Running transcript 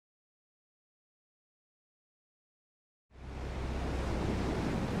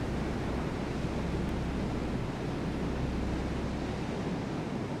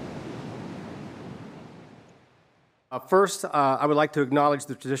First, I would like to acknowledge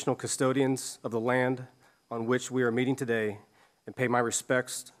the traditional custodians of the land on which we are meeting today and pay my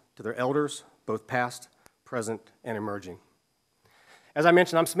respects to their elders, both past, present, and emerging. As I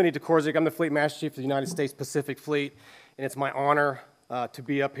mentioned, I'm Smitty Tocorzic. I'm the Fleet Master Chief of the United States Pacific Fleet, and it's my honor to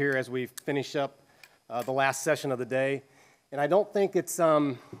be up here as we finish up the last session of the day. And I don't think it's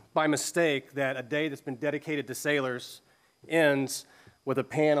by mistake that a day that's been dedicated to sailors ends with a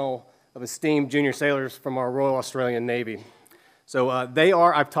panel of esteemed junior sailors from our Royal Australian Navy. So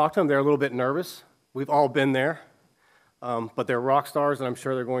I've talked to them, they're a little bit nervous. We've all been there, but they're rock stars, and I'm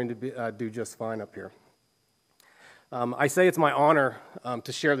sure they're going to do just fine up here. I say it's my honor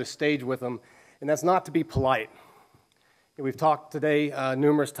to share the stage with them, and that's not to be polite. We've talked today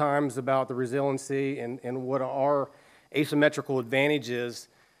numerous times about the resiliency and what our asymmetrical advantage is,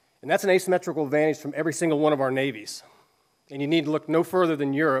 and that's an asymmetrical advantage from every single one of our navies. And you need to look no further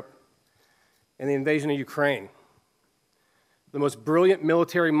than Europe and the invasion of Ukraine. The most brilliant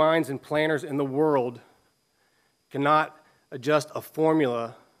military minds and planners in the world cannot adjust a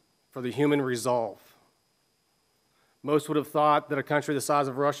formula for the human resolve. Most would have thought that a country the size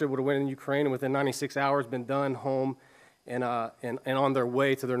of Russia would have went in Ukraine and within 96 hours been done, home, and on their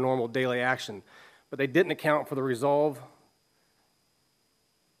way to their normal daily action. But they didn't account for the resolve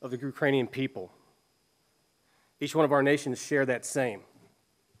of the Ukrainian people. Each one of our nations share that same.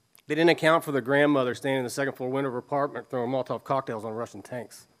 They didn't account for the grandmother standing in the second floor window of her apartment throwing Molotov cocktails on Russian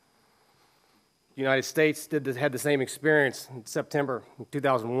tanks. The United States had the same experience in September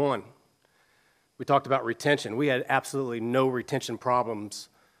 2001. We talked about retention. We had absolutely no retention problems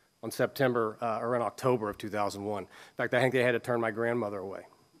on September or in October of 2001. In fact, I think they had to turn my grandmother away.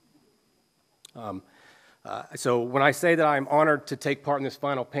 So when I say that I'm honored to take part in this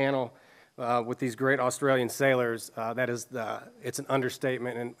final panel with these great Australian sailors, it's an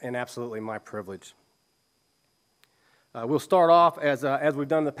understatement and absolutely my privilege. We'll start off as we've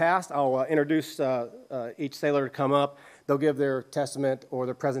done in the past. I'll introduce each sailor to come up. They'll give their testament or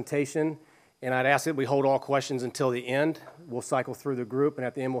their presentation, and I'd ask that we hold all questions until the end. We'll cycle through the group, and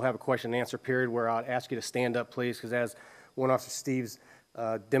at the end we'll have a question and answer period where I'd ask you to stand up, please, because as Warrant Officer Steve's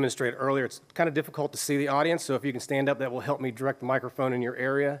demonstrated earlier, it's kind of difficult to see the audience, so if you can stand up, that will help me direct the microphone in your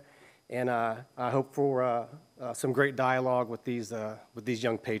area. And I hope for some great dialogue with these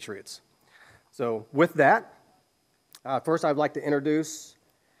young patriots. So with that, first I'd like to introduce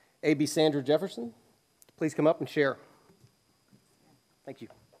A.B. Sandra Jefferson. Please come up and share. Thank you.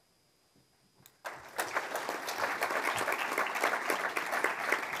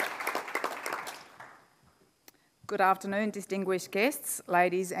 Good afternoon, distinguished guests,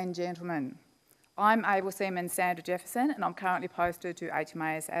 ladies and gentlemen. I'm Able Seaman Sandra Jefferson, and I'm currently posted to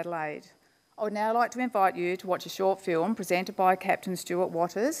HMAS Adelaide. I would now like to invite you to watch a short film presented by Captain Stuart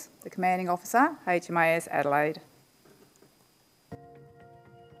Waters, the Commanding Officer, HMAS Adelaide.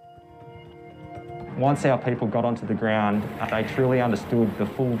 Once our people got onto the ground, they truly understood the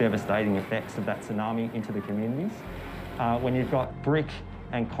full devastating effects of that tsunami into the communities. When you've got brick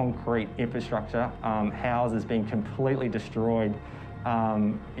and concrete infrastructure, houses being completely destroyed,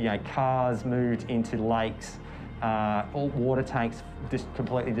 cars moved into lakes, all water tanks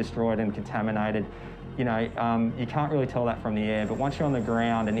completely destroyed and contaminated. You can't really tell that from the air, but once you're on the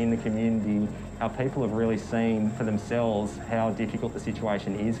ground and in the community, our people have really seen for themselves how difficult the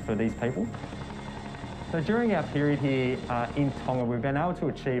situation is for these people. So during our period here in Tonga, we've been able to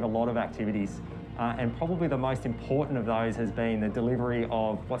achieve a lot of activities. And probably the most important of those has been the delivery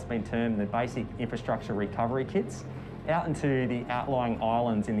of what's been termed the basic infrastructure recovery kits out into the outlying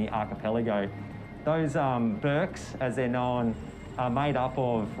islands in the archipelago. Those berks, as they're known, are made up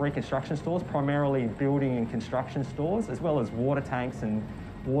of reconstruction stores, primarily building and construction stores, as well as water tanks and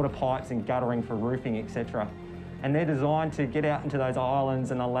water pipes and guttering for roofing, etc. And they're designed to get out into those islands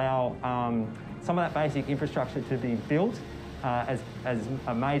and allow some of that basic infrastructure to be built as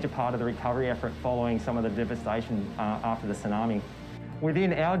a major part of the recovery effort following some of the devastation after the tsunami.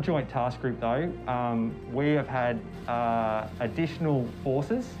 Within our joint task group though, we have had additional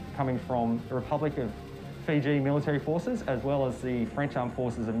forces coming from the Republic of Fiji military forces as well as the French Armed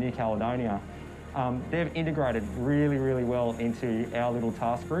Forces of New Caledonia. They've integrated really, really well into our little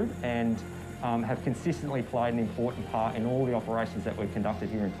task group and have consistently played an important part in all the operations that we've conducted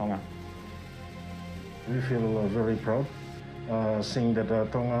here in Tonga. We feel very proud seeing that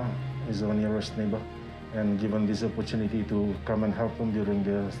Tonga is our nearest neighbor, and given this opportunity to come and help them during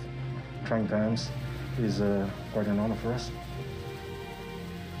the trying times is quite an honor for us.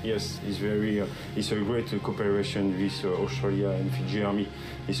 Yes, it's a great cooperation with Australia and Fiji Army.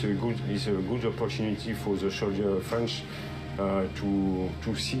 It's a good opportunity for the soldier French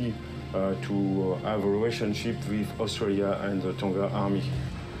to see to have a relationship with Australia and the Tonga Army.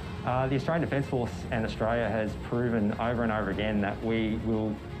 The Australian Defence Force and Australia has proven over and over again that we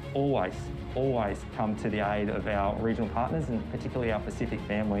will always come to the aid of our regional partners, and particularly our Pacific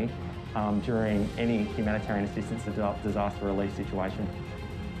family, during any humanitarian assistance disaster relief situation.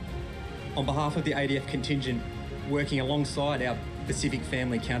 On behalf of the ADF contingent working alongside our Pacific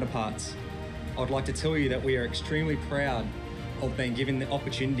family counterparts, I'd like to tell you that we are extremely proud of being given the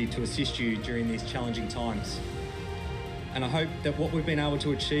opportunity to assist you during these challenging times. And I hope that what we've been able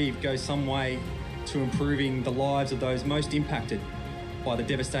to achieve goes some way to improving the lives of those most impacted by the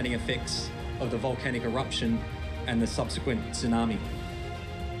devastating effects of the volcanic eruption and the subsequent tsunami.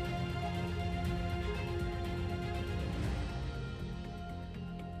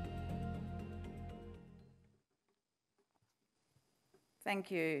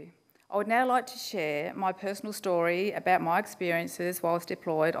 Thank you. I would now like to share my personal story about my experiences whilst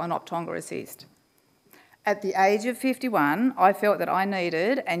deployed on Tonga Assist. At the age of 51, I felt that I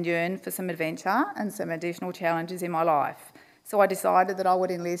needed and yearned for some adventure and some additional challenges in my life, so I decided that I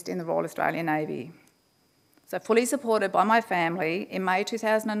would enlist in the Royal Australian Navy. So fully supported by my family, in May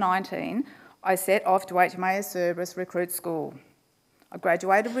 2019, I set off to HMAS Cerberus Recruit School. I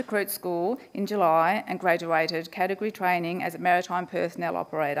graduated recruit school in July and graduated category training as a maritime personnel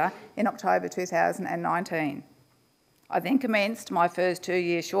operator in October 2019. I then commenced my first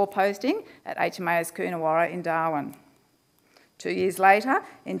 2-year shore posting at HMAS Coonawarra in Darwin. 2 years later,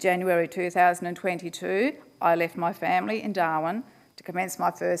 in January 2022, I left my family in Darwin to commence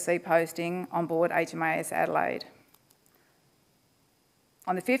my first sea posting on board HMAS Adelaide.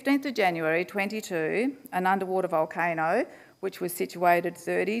 On the 15th of January 2022, an underwater volcano, which was situated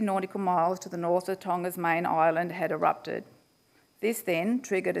 30 nautical miles to the north of Tonga's main island, had erupted. This then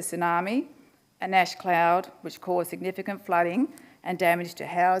triggered a tsunami, an ash cloud which caused significant flooding and damage to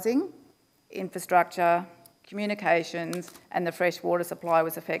housing, infrastructure, communications, and the fresh water supply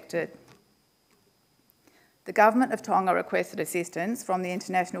was affected. The Government of Tonga requested assistance from the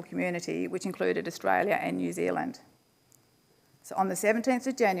international community, which included Australia and New Zealand. So on the 17th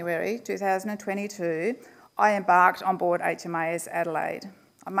of January 2022, I embarked on board HMAS Adelaide.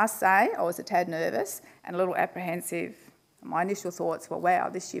 I must say I was a tad nervous and a little apprehensive. My initial thoughts were, wow,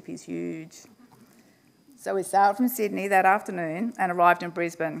 this ship is huge. So we sailed from Sydney that afternoon and arrived in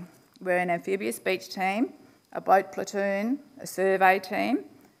Brisbane, where an amphibious beach team, a boat platoon, a survey team,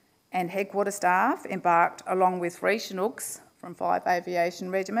 and headquarter staff embarked along with 3 Chinooks from 5 Aviation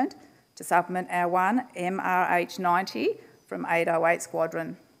Regiment to supplement our 1 MRH-90 from 808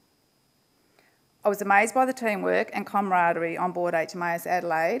 Squadron. I was amazed by the teamwork and camaraderie on board HMAS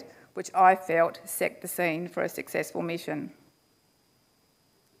Adelaide, which I felt set the scene for a successful mission.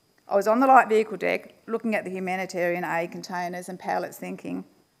 I was on the light vehicle deck looking at the humanitarian aid containers and pallets, thinking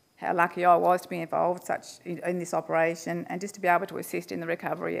how lucky I was to be involved in this operation and just to be able to assist in the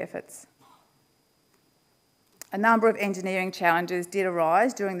recovery efforts. A number of engineering challenges did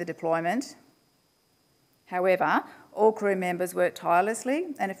arise during the deployment. However, all crew members worked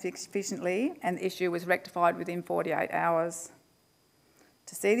tirelessly and efficiently, and the issue was rectified within 48 hours.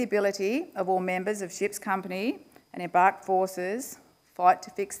 To see the ability of all members of ship's company and embarked forces fight to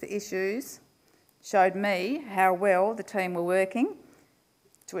fix the issues showed me how well the team were working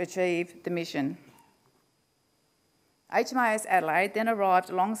to achieve the mission. HMAS Adelaide then arrived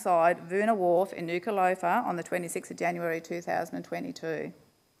alongside Vuna Wharf in Nuku'alofa on the 26th of January 2022.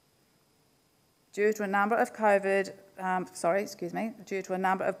 Due to a number of positive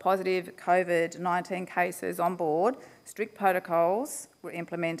COVID-19 cases on board, strict protocols were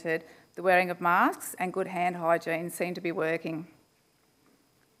implemented. The wearing of masks and good hand hygiene seemed to be working.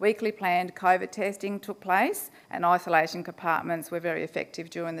 Weekly planned COVID testing took place and isolation compartments were very effective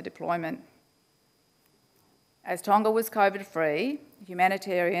during the deployment. As Tonga was COVID-free,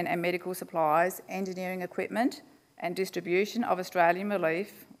 humanitarian and medical supplies, engineering equipment and distribution of Australian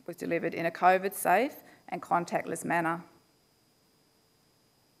relief was delivered in a COVID-safe and contactless manner.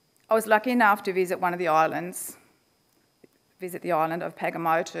 I was lucky enough to visit the island of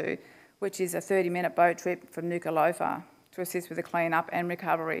Pagamotu, which is a 30-minute boat trip from Nuku'alofa, to assist with the clean-up and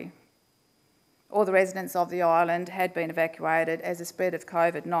recovery. All the residents of the island had been evacuated as the spread of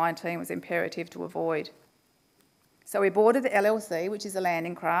COVID-19 was imperative to avoid. So we boarded the LLC, which is a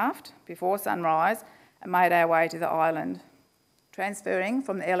landing craft, before sunrise and made our way to the island, transferring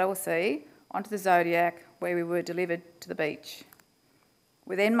from the LLC onto the Zodiac, where we were delivered to the beach.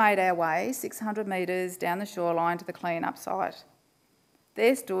 We then made our way 600 metres down the shoreline to the clean-up site.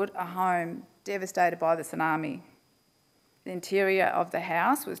 There stood a home devastated by the tsunami. The interior of the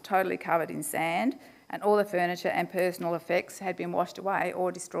house was totally covered in sand, and all the furniture and personal effects had been washed away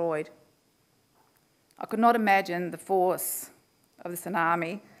or destroyed. I could not imagine the force of the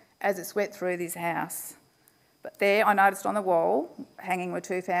tsunami as it swept through this house. But there I noticed on the wall hanging were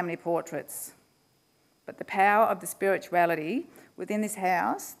 2 family portraits. But the power of the spirituality within this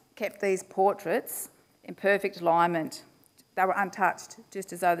house kept these portraits in perfect alignment. They were untouched,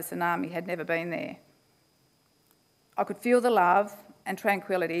 just as though the tsunami had never been there. I could feel the love and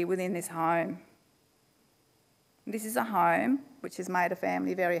tranquility within this home. This is a home which has made a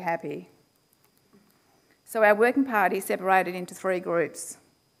family very happy. So our working party separated into 3 groups.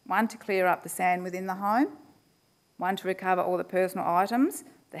 One to clear up the sand within the home, one to recover all the personal items,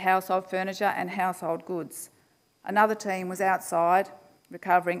 the household furniture and household goods. Another team was outside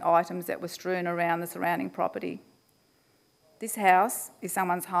recovering items that were strewn around the surrounding property. This house is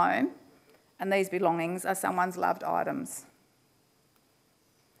someone's home, and these belongings are someone's loved items.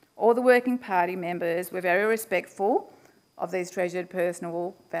 All the working party members were very respectful of these treasured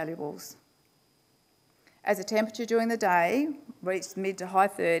personal valuables. As the temperature during the day reached mid to high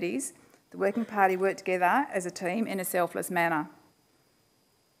 30s, the working party worked together as a team in a selfless manner.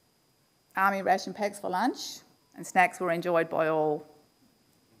 Army ration packs for lunch and snacks were enjoyed by all.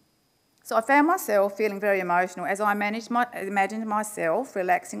 So I found myself feeling very emotional as I imagined myself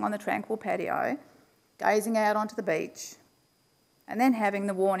relaxing on the tranquil patio, gazing out onto the beach, and then having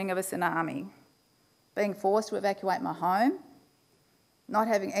the warning of a tsunami, being forced to evacuate my home, not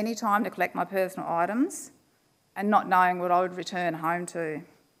having any time to collect my personal items, and not knowing what I would return home to.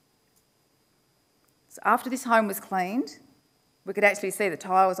 So after this home was cleaned, we could actually see the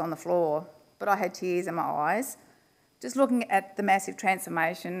tiles on the floor, but I had tears in my eyes, just looking at the massive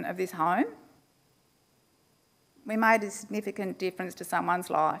transformation of this home. We made a significant difference to someone's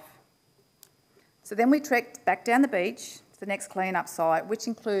life. So then we trekked back down the beach to the next clean-up site, which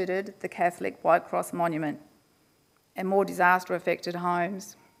included the Catholic White Cross Monument and more disaster-affected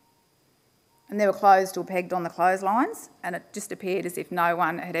homes. And there were clothes still pegged on the clotheslines, and it just appeared as if no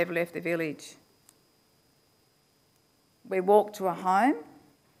one had ever left the village. We walked to a home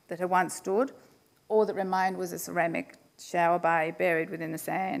that had once stood. All that remained was a ceramic shower bay buried within the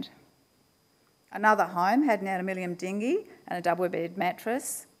sand. Another home had an aluminium dinghy and a double-bed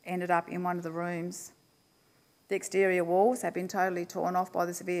mattress ended up in one of the rooms. The exterior walls had been totally torn off by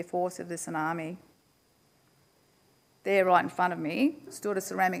the severe force of the tsunami. There, right in front of me, stood a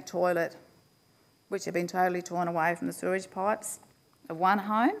ceramic toilet, which had been totally torn away from the sewage pipes of one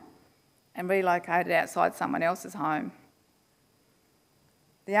home and relocated outside someone else's home.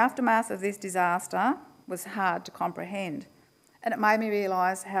 The aftermath of this disaster was hard to comprehend, and it made me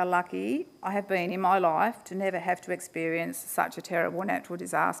realise how lucky I have been in my life to never have to experience such a terrible natural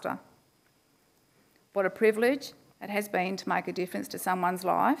disaster. What a privilege it has been to make a difference to someone's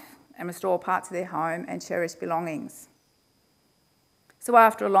life and restore parts of their home and cherished belongings. So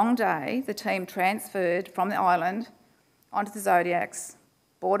after a long day, the team transferred from the island onto the Zodiacs,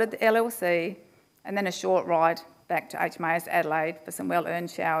 boarded the LLC, and then a short ride back to HMAS Adelaide for some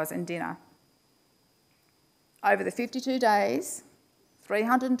well-earned showers and dinner. Over the 52 days,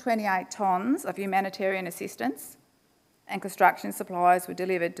 328 tonnes of humanitarian assistance and construction supplies were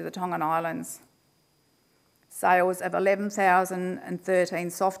delivered to the Tongan Islands. Sales of 11,013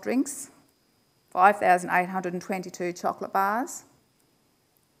 soft drinks, 5,822 chocolate bars,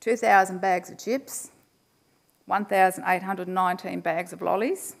 2,000 bags of chips, 1,819 bags of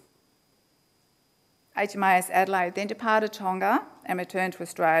lollies. HMAS Adelaide then departed Tonga and returned to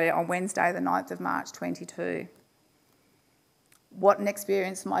Australia on Wednesday the 9th of March 22. What an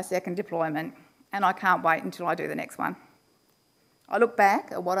experience for my second deployment, and I can't wait until I do the next one. I look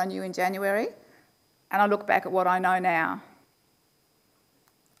back at what I knew in January, and I look back at what I know now.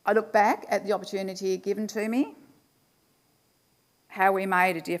 I look back at the opportunity given to me, how we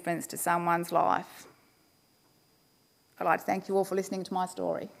made a difference to someone's life. I'd like to thank you all for listening to my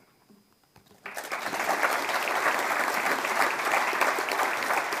story.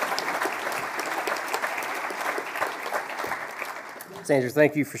 Sandra,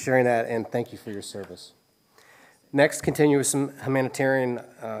 thank you for sharing that, and thank you for your service. Next, continue with some humanitarian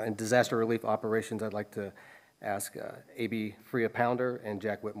and disaster relief operations. I'd like to ask A.B. Freya Pounder and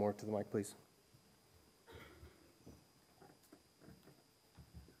Jack Whitmore to the mic, please.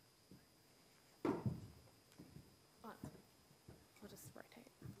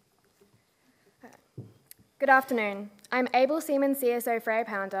 Good afternoon. I'm Able Seaman CSO Freya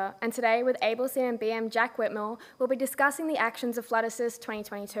Pounder, and today with Able Seaman BM Jack Whitmore, we'll be discussing the actions of Flood Assist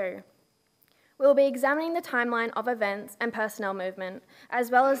 2022. We'll be examining the timeline of events and personnel movement, as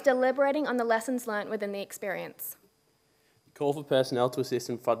well as deliberating on the lessons learnt within the experience. The call for personnel to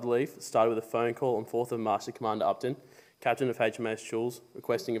assist in flood relief started with a phone call on 4th of March to Commander Upton, Captain of HMAS Jules,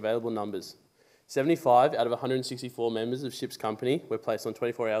 requesting available numbers. 75 out of 164 members of Ship's Company were placed on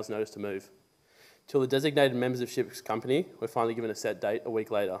 24 hours notice to move. Till the designated members of Ship's Company were finally given a set date a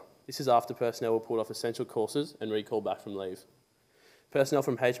week later. This is after personnel were pulled off essential courses and recalled back from leave. Personnel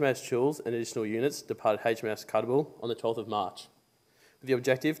from HMAS Chills and additional units departed HMAS Cuttable on the 12th of March, with the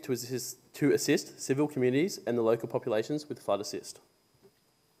objective to assist civil communities and the local populations with flood assist.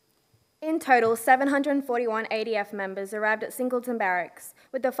 In total, 741 ADF members arrived at Singleton Barracks,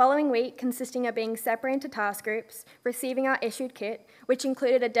 with the following week consisting of being separated into task groups, receiving our issued kit, which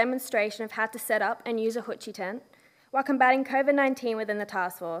included a demonstration of how to set up and use a hoochie tent, while combating COVID-19 within the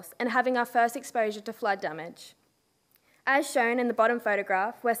task force and having our first exposure to flood damage. As shown in the bottom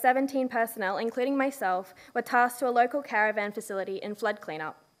photograph, where 17 personnel, including myself, were tasked to a local caravan facility in flood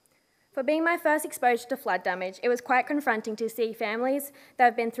cleanup. For being my first exposure to flood damage, it was quite confronting to see families that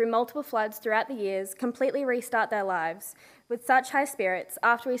have been through multiple floods throughout the years completely restart their lives with such high spirits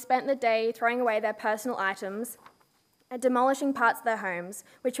after we spent the day throwing away their personal items and demolishing parts of their homes,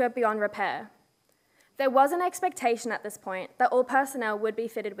 which were beyond repair. There was an expectation at this point that all personnel would be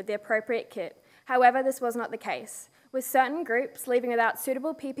fitted with the appropriate kit. However, this was not the case, with certain groups leaving without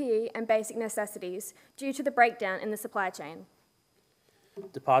suitable PPE and basic necessities due to the breakdown in the supply chain.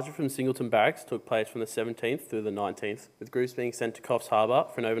 Departure from Singleton Barracks took place from the 17th through the 19th, with groups being sent to Coffs Harbour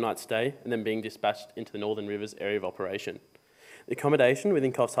for an overnight stay and then being dispatched into the Northern Rivers area of operation. The accommodation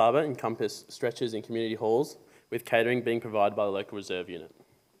within Coffs Harbour encompassed stretchers in community halls, with catering being provided by the local reserve unit.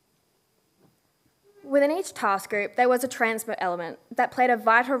 Within each task group, there was a transport element that played a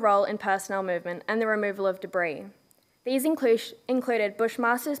vital role in personnel movement and the removal of debris. These included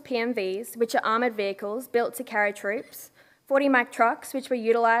Bushmasters PMVs, which are armoured vehicles built to carry troops, 40 Mack trucks, which were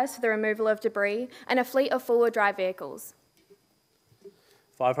utilised for the removal of debris, and a fleet of four-wheel drive vehicles.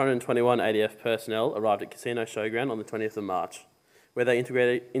 521 ADF personnel arrived at Casino Showground on the 20th of March, where they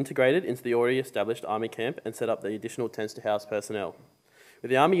integrated into the already established Army camp and set up the additional tents to house personnel, with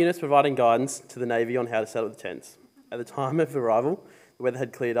the Army units providing guidance to the Navy on how to set up the tents. At the time of arrival, the weather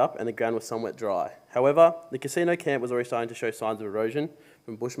had cleared up and the ground was somewhat dry. However, the casino camp was already starting to show signs of erosion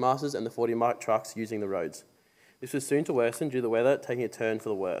from Bushmasters and the 40 Mack trucks using the roads. This was soon to worsen due to the weather taking a turn for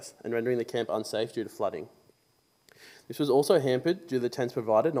the worse and rendering the camp unsafe due to flooding. This was also hampered due to the tents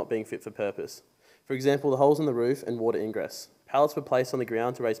provided not being fit for purpose. For example, the holes in the roof and water ingress. Pallets were placed on the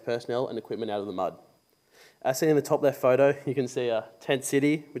ground to raise personnel and equipment out of the mud. As seen in the top left photo, you can see a tent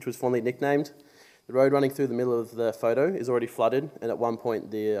city, which was fondly nicknamed. The road running through the middle of the photo is already flooded, and at one point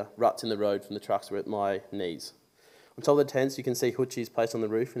the ruts in the road from the trucks were at my knees. On top of the tents, you can see hoochies placed on the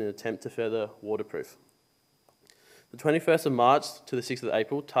roof in an attempt to further waterproof. The 21st of March to the 6th of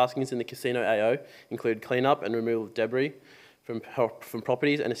April, taskings in the Casino AO include clean-up and removal of debris from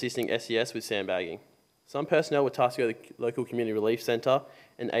properties and assisting SES with sandbagging. Some personnel were tasked to go to the local community relief centre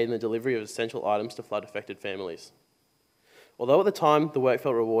and aid in the delivery of essential items to flood-affected families. Although at the time the work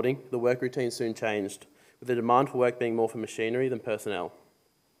felt rewarding, the work routine soon changed, with the demand for work being more for machinery than personnel.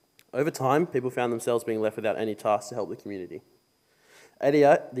 Over time, people found themselves being left without any tasks to help the community.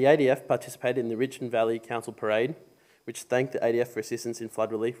 The ADF participated in the Richmond Valley Council Parade, which thanked the ADF for assistance in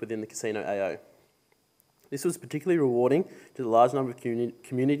flood relief within the Casino AO. This was particularly rewarding to the large number of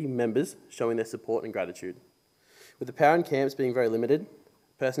community members showing their support and gratitude. With the power in camps being very limited,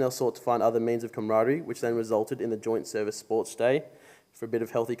 personnel sought to find other means of camaraderie, which then resulted in the Joint Service Sports Day for a bit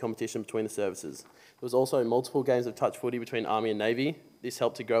of healthy competition between the services. There was also multiple games of touch footy between Army and Navy. This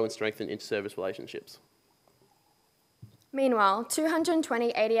helped to grow and strengthen inter-service relationships. Meanwhile,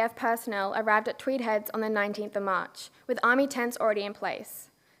 220 ADF personnel arrived at Tweed Heads on the 19th of March, with Army tents already in place.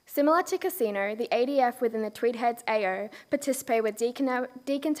 Similar to Casino, the ADF within the Tweed Heads AO participated with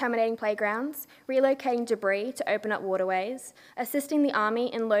decontaminating playgrounds, relocating debris to open up waterways, assisting the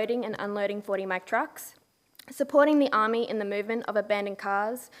Army in loading and unloading 40 Mack trucks, supporting the Army in the movement of abandoned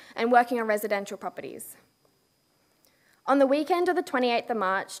cars, and working on residential properties. On the weekend of the 28th of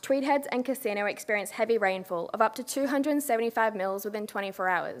March, Tweed Heads and Casino experienced heavy rainfall of up to 275 mils within 24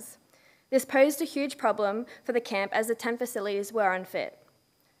 hours. This posed a huge problem for the camp as the tent facilities were unfit.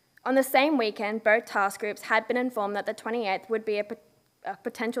 On the same weekend, both task groups had been informed that the 28th would be a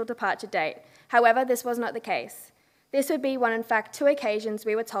potential departure date. However, this was not the case. This would be one, in fact, two occasions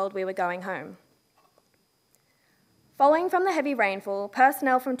we were told we were going home. Following from the heavy rainfall,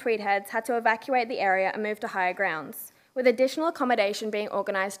 personnel from Tweed Heads had to evacuate the area and move to higher grounds, with additional accommodation being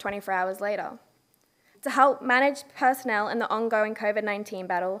organised 24 hours later. To help manage personnel in the ongoing COVID-19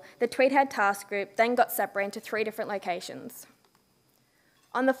 battle, the Tweed Head Task Group then got separated into 3 different locations.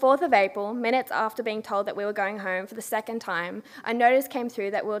 On the 4th of April, minutes after being told that we were going home for the second time, a notice came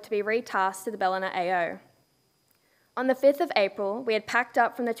through that we were to be retasked to the Ballina AO. On the 5th of April, we had packed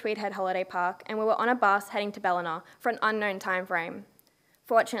up from the Tweedhead Holiday Park and we were on a bus heading to Ballina for an unknown time frame.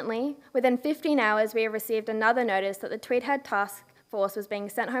 Fortunately, within 15 hours, we received another notice that the Tweedhead Task Force was being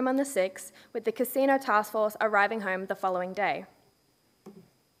sent home on the 6th, with the Casino Task Force arriving home the following day.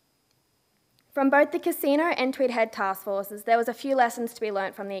 From both the Casino and Tweedhead Task Forces, there was a few lessons to be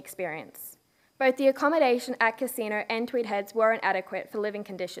learnt from the experience. Both the accommodation at Casino and Tweedheads were inadequate for living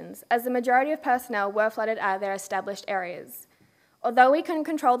conditions, as the majority of personnel were flooded out of their established areas. Although we couldn't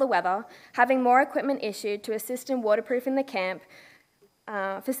control the weather, having more equipment issued to assist in waterproofing the camp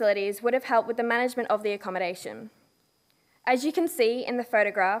facilities would have helped with the management of the accommodation. As you can see in the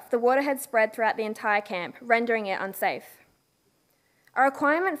photograph, the water had spread throughout the entire camp, rendering it unsafe. A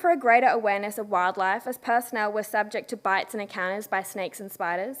requirement for a greater awareness of wildlife, as personnel were subject to bites and encounters by snakes and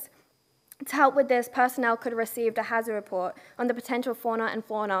spiders. To help with this, personnel could have received a hazard report on the potential fauna and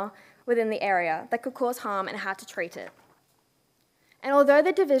flora within the area that could cause harm and how to treat it. And although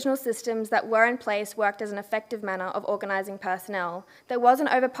the divisional systems that were in place worked as an effective manner of organising personnel, there was an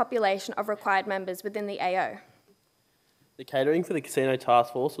overpopulation of required members within the AO. The catering for the Casino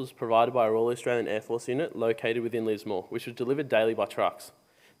Task Force was provided by a Royal Australian Air Force unit located within Lismore, which was delivered daily by trucks.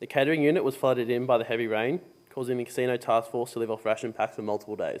 The catering unit was flooded in by the heavy rain, causing the Casino Task Force to live off ration packs for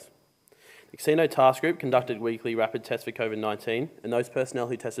multiple days. The Casino Task Group conducted weekly rapid tests for COVID-19, and those personnel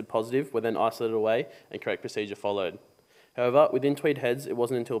who tested positive were then isolated away and correct procedure followed. However, within Tweed Heads, it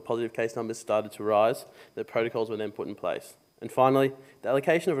wasn't until positive case numbers started to rise that protocols were then put in place. And finally, the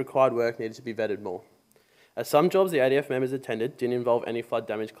allocation of required work needed to be vetted more, as some jobs the ADF members attended didn't involve any flood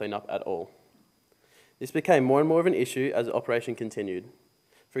damage cleanup at all. This became more and more of an issue as the operation continued.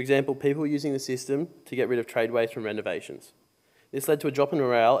 For example, people were using the system to get rid of trade waste from renovations. This led to a drop in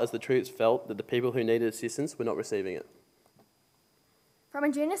morale as the troops felt that the people who needed assistance were not receiving it. From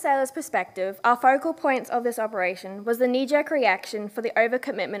a junior sailor's perspective, our focal points of this operation was the knee-jerk reaction for the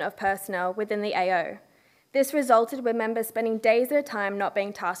overcommitment of personnel within the AO. This resulted with members spending days at a time not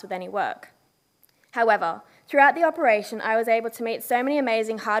being tasked with any work. However, throughout the operation, I was able to meet so many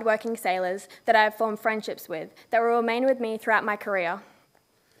amazing hard-working sailors that I have formed friendships with that will remain with me throughout my career.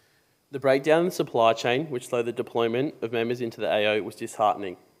 The breakdown in the supply chain, which slowed the deployment of members into the AO, was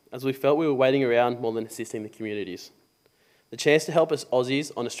disheartening, as we felt we were waiting around more than assisting the communities. The chance to help us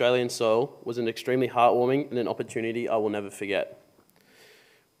Aussies on Australian soil was an extremely heartwarming and an opportunity I will never forget.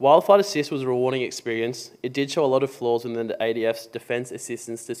 While Flight Assist was a rewarding experience, it did show a lot of flaws within the ADF's defence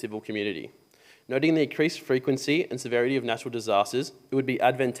assistance to civil community. Noting the increased frequency and severity of natural disasters, it would be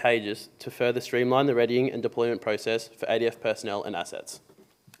advantageous to further streamline the readying and deployment process for ADF personnel and assets.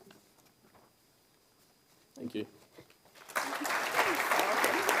 Thank you.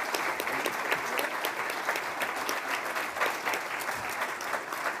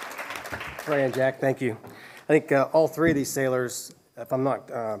 Freya and Jack, thank you. I think all three of these sailors, if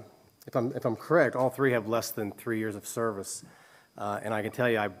I'm correct, all three have less than 3 years of service. And I can tell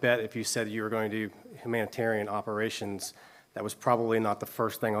you, I bet if you said you were going to do humanitarian operations, that was probably not the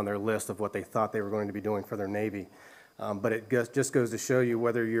first thing on their list of what they thought they were going to be doing for their Navy. But it just goes to show you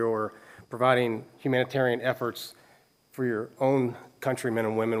whether you're providing humanitarian efforts for your own countrymen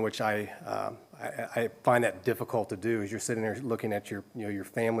and women, which I find that difficult to do, as you're sitting there looking at your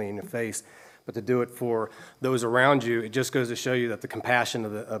family in your face. But to do it for those around you, it just goes to show you that the compassion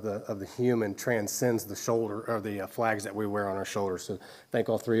of the human transcends the shoulder or the flags that we wear on our shoulders. So thank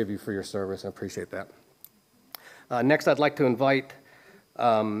all three of you for your service. I appreciate that. Next, I'd like to invite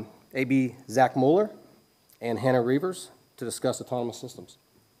AB Zach Muller and Hannah Reivers to discuss autonomous systems.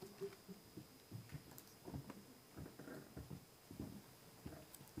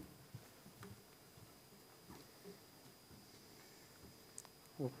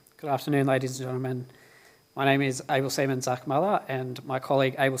 Good afternoon, ladies and gentlemen. My name is Able Seaman Zach Muller and my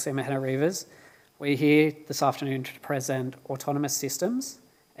colleague Able Seaman Hannah Reivers. We're here this afternoon to present autonomous systems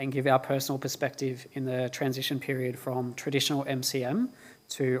and give our personal perspective in the transition period from traditional MCM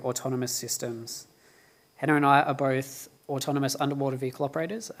to autonomous systems. Hannah and I are both autonomous underwater vehicle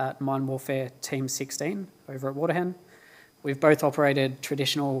operators at Mine Warfare Team 16 over at Waterhen. We've both operated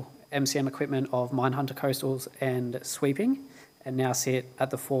traditional MCM equipment of mine hunter coastals and sweeping, and now sit at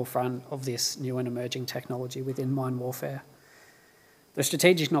the forefront of this new and emerging technology within mine warfare. The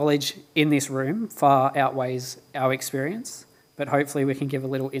strategic knowledge in this room far outweighs our experience, but hopefully we can give a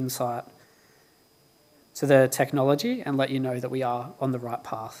little insight to the technology and let you know that we are on the right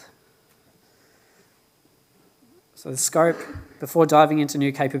path. So the scope, before diving into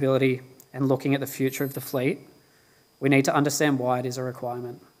new capability and looking at the future of the fleet, we need to understand why it is a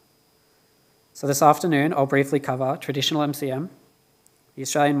requirement. So this afternoon, I'll briefly cover traditional MCM, the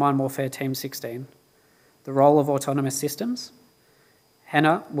Australian Mine Warfare Team 16, the role of autonomous systems.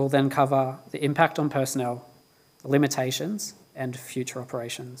 Hannah will then cover the impact on personnel, the limitations, and future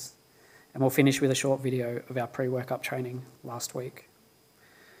operations. And we'll finish with a short video of our pre-workup training last week.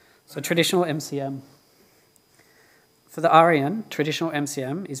 So traditional MCM. For the REN, traditional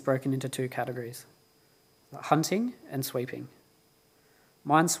MCM is broken into two categories: hunting and sweeping.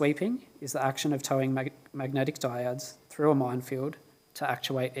 Mine sweeping is the action of towing magnetic diodes through a minefield to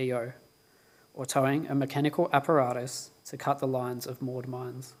actuate EO, or towing a mechanical apparatus to cut the lines of moored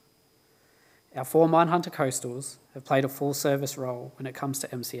mines. Our 4 mine hunter coastals have played a full service role when it comes to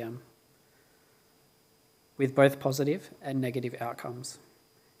MCM, with both positive and negative outcomes.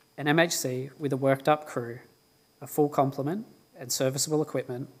 An MHC with a worked up crew, a full complement and serviceable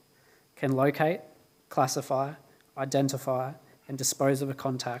equipment can locate, classify, identify and dispose of a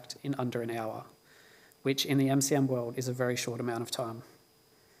contact in under an hour, which in the MCM world is a very short amount of time.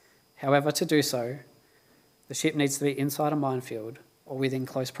 However, to do so, the ship needs to be inside a minefield or within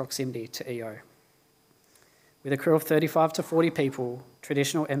close proximity to EO. With a crew of 35 to 40 people,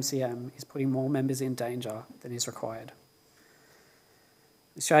 traditional MCM is putting more members in danger than is required.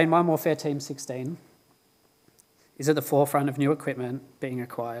 Australian Mine Warfare Team 16 is at the forefront of new equipment being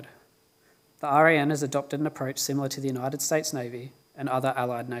acquired. The RAN has adopted an approach similar to the United States Navy and other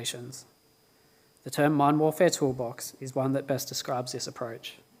allied nations. The term Mine Warfare Toolbox is one that best describes this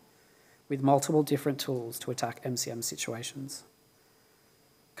approach, with multiple different tools to attack MCM situations.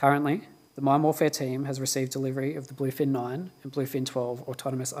 Currently, the Mine Warfare team has received delivery of the Bluefin 9 and Bluefin 12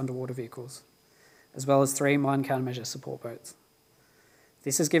 autonomous underwater vehicles, as well as 3 mine countermeasure support boats.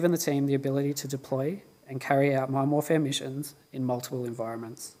 This has given the team the ability to deploy and carry out mine warfare missions in multiple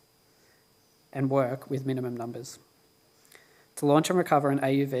environments and work with minimum numbers. To launch and recover an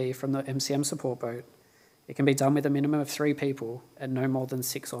AUV from the MCM support boat, it can be done with a minimum of 3 people and no more than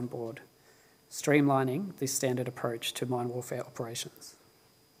 6 on board, streamlining this standard approach to mine warfare operations.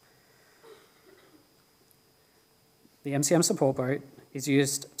 The MCM support boat is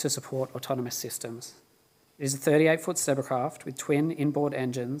used to support autonomous systems. It is a 38-foot Stebercraft with twin inboard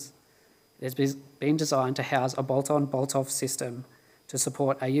engines. It has been designed to house a bolt-on, bolt-off system to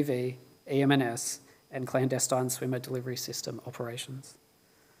support AUV, EMNS, and clandestine swimmer delivery system operations.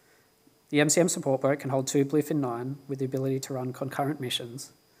 The MCM support boat can hold 2 Bluefin 9 with the ability to run concurrent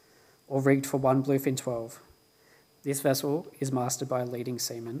missions, or rigged for 1 Bluefin 12. This vessel is mastered by a leading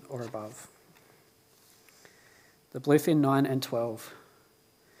seaman or above. The Bluefin 9 and 12.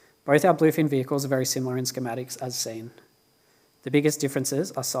 Both our Bluefin vehicles are very similar in schematics as seen. The biggest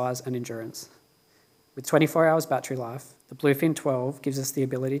differences are size and endurance. With 24 hours battery life, the Bluefin 12 gives us the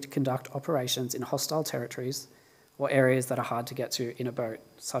ability to conduct operations in hostile territories or areas that are hard to get to in a boat,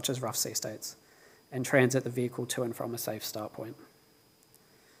 such as rough sea states, and transit the vehicle to and from a safe start point.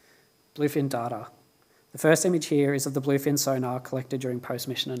 Bluefin data. The first image here is of the Bluefin sonar collected during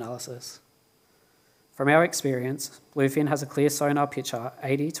post-mission analysis. From our experience, Bluefin has a clear sonar picture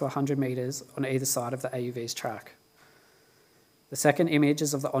 80 to 100 metres on either side of the AUV's track. The second image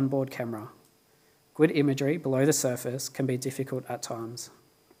is of the onboard camera. Good imagery below the surface can be difficult at times.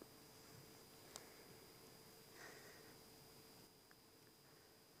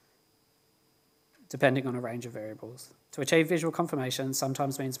 Depending on a range of variables. To achieve visual confirmation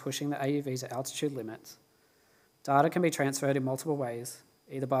sometimes means pushing the AUV's altitude limits. Data can be transferred in multiple ways,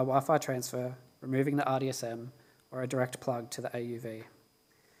 either by Wi-Fi transfer, removing the RDSM, or a direct plug to the AUV.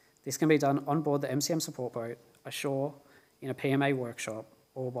 This can be done on board the MCM support boat, ashore, in a PMA workshop,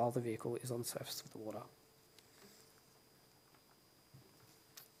 or while the vehicle is on the surface of the water.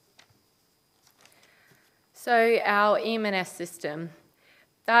 So our EMNS system,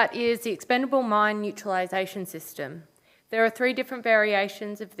 that is the expendable mine neutralisation system. There are 3 different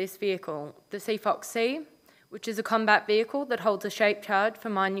variations of this vehicle. The Seafox C, which is a combat vehicle that holds a shape charge for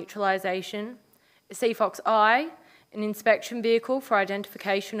mine neutralisation, a Seafox I, an inspection vehicle for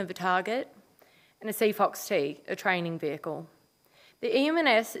identification of a target, and a Seafox T, a training vehicle. The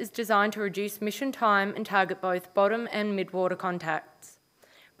EMNS is designed to reduce mission time and target both bottom and mid-water contacts,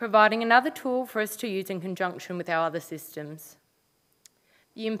 providing another tool for us to use in conjunction with our other systems.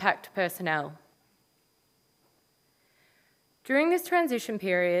 The impact to personnel. During this transition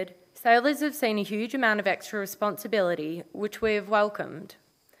period, sailors have seen a huge amount of extra responsibility, which we have welcomed.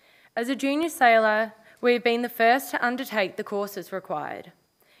 As a junior sailor, we have been the first to undertake the courses required.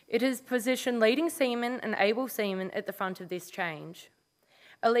 It has positioned leading seamen and able seamen at the front of this change.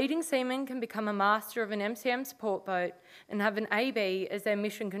 A leading seaman can become a master of an MCM support boat and have an AB as their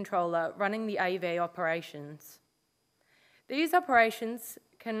mission controller running the AV operations. These operations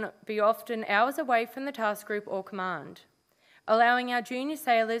can be often hours away from the task group or command, allowing our junior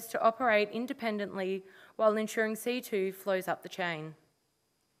sailors to operate independently while ensuring C2 flows up the chain.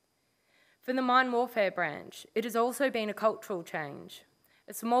 For the mine warfare branch, it has also been a cultural change.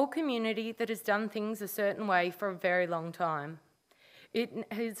 A small community that has done things a certain way for a very long time. It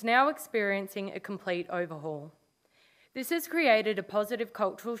is now experiencing a complete overhaul. This has created a positive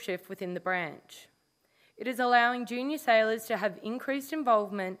cultural shift within the branch. It is allowing junior sailors to have increased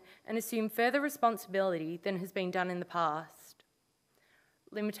involvement and assume further responsibility than has been done in the past.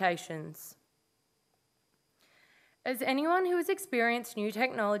 Limitations. As anyone who has experienced new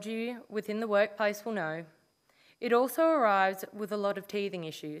technology within the workplace will know, it also arrives with a lot of teething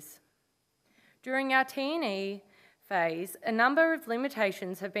issues. During our T&E phase, a number of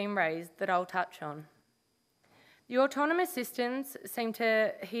limitations have been raised that I'll touch on. The autonomous systems seem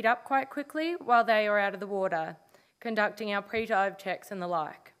to heat up quite quickly while they are out of the water, conducting our pre-dive checks and the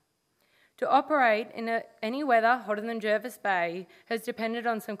like. To operate in any weather hotter than Jervis Bay has depended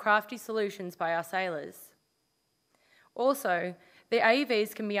on some crafty solutions by our sailors. Also, the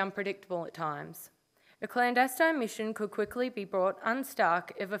AUVs can be unpredictable at times. A clandestine mission could quickly be brought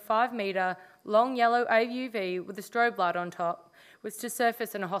unstuck if a 5-metre long yellow AUV with a strobe light on top was to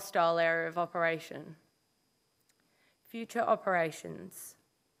surface in a hostile area of operation. Future operations.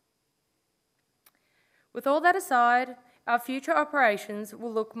 With all that aside, our future operations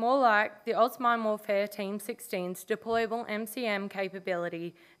will look more like the Oz Mine Warfare Team 16's deployable MCM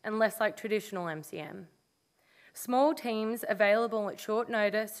capability and less like traditional MCM. Small teams available at short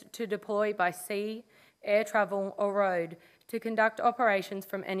notice to deploy by sea, air travel or road to conduct operations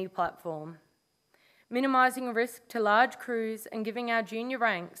from any platform, minimising risk to large crews and giving our junior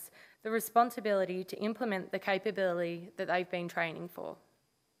ranks the responsibility to implement the capability that they've been training for.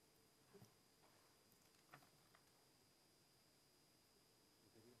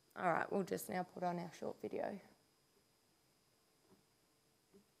 All right, we'll just now put on our short video.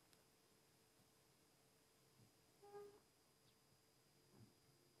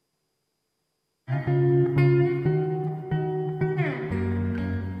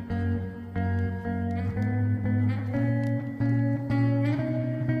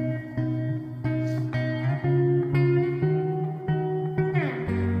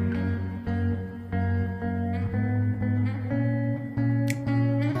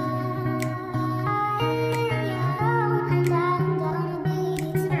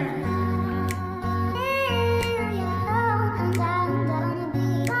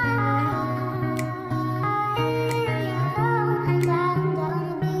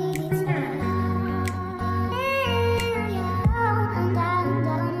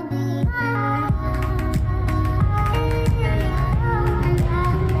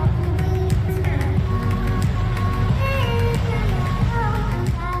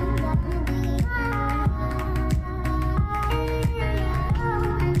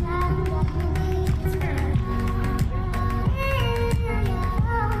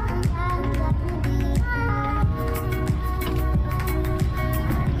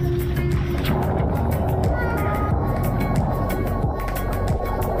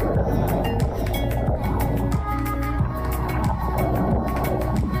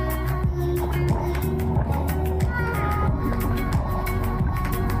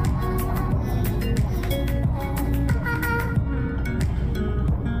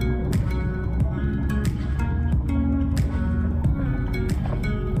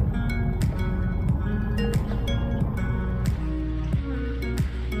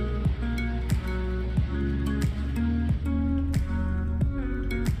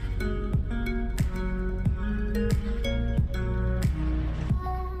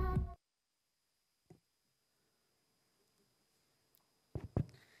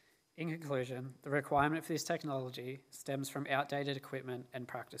 In conclusion, the requirement for this technology stems from outdated equipment and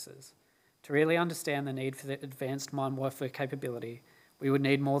practices. To really understand the need for the advanced mine warfare capability, we would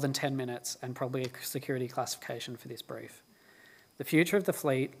need more than 10 minutes and probably a security classification for this brief. The future of the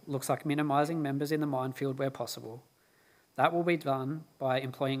fleet looks like minimising members in the minefield where possible. That will be done by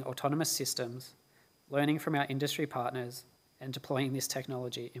employing autonomous systems, learning from our industry partners, and deploying this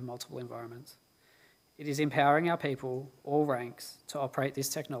technology in multiple environments. It is empowering our people, all ranks, to operate this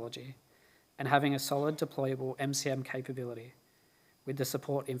technology and having a solid deployable MCM capability with the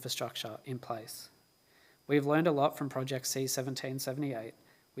support infrastructure in place. We've learned a lot from Project C1778,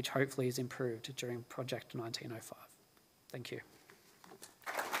 which hopefully is improved during Project 1905. Thank you.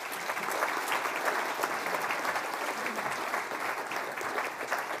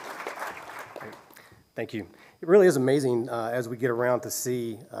 Thank you. It really is amazing as we get around to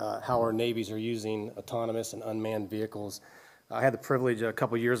see how our navies are using autonomous and unmanned vehicles. I had the privilege a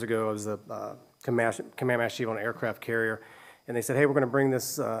couple years ago, I was the command master chief on an aircraft carrier, and they said, hey, we're going to bring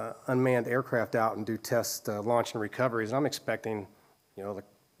this unmanned aircraft out and do test launch and recoveries. And I'm expecting, like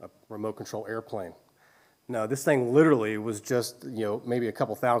a remote control airplane. No, this thing literally was just, maybe a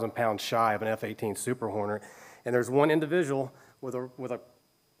couple 1,000 pounds shy of an F-18 Super Hornet. And there's one individual with a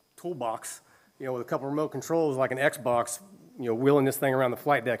toolbox, with a couple remote controls like an Xbox, wheeling this thing around the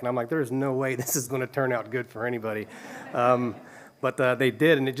flight deck. And I'm like, there's no way this is going to turn out good for anybody. But they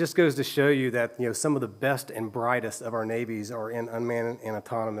did, and it just goes to show you that some of the best and brightest of our navies are in unmanned and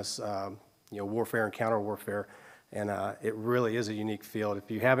autonomous warfare and counter warfare, and it really is a unique field.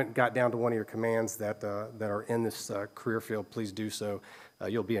 If you haven't got down to one of your commands that are in this career field, please do so.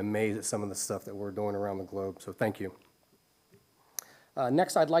 You'll be amazed at some of the stuff that we're doing around the globe. So thank you.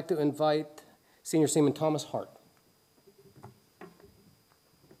 Next, I'd like to invite Senior Seaman Thomas Hart.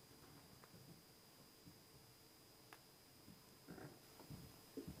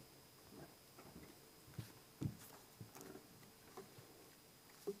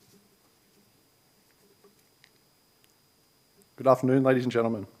 Good afternoon, ladies and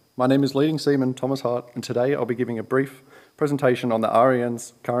gentlemen. My name is Leading Seaman Thomas Hart, and today I'll be giving a brief presentation on the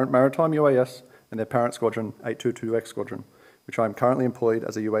REN's current maritime UAS and their parent squadron, 822X Squadron, which I am currently employed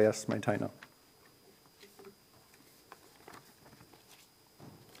as a UAS maintainer.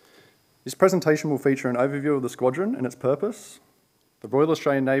 This presentation will feature an overview of the squadron and its purpose, the Royal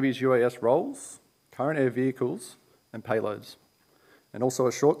Australian Navy's UAS roles, current air vehicles, and payloads, and also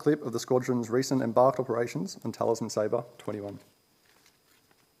a short clip of the squadron's recent embarked operations on Talisman Sabre 21.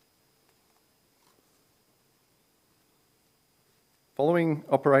 Following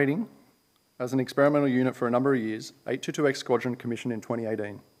operating as an experimental unit for a number of years, 822X Squadron commissioned in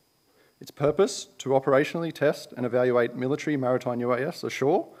 2018. Its purpose, to operationally test and evaluate military maritime UAS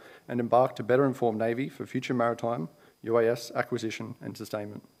ashore and embark to better inform Navy for future maritime UAS acquisition and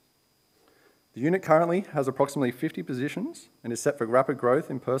sustainment. The unit currently has approximately 50 positions and is set for rapid growth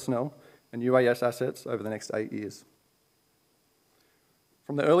in personnel and UAS assets over the next 8 years.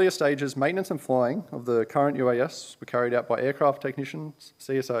 From the earlier stages, maintenance and flying of the current UAS were carried out by aircraft technicians,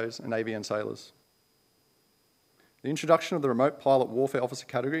 CSOs, and ABN sailors. The introduction of the Remote Pilot Warfare Officer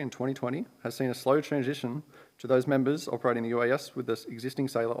category in 2020 has seen a slow transition to those members operating the UAS, with the existing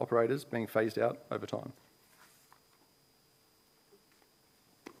sailor operators being phased out over time.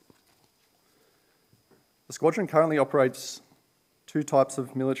 The squadron currently operates two types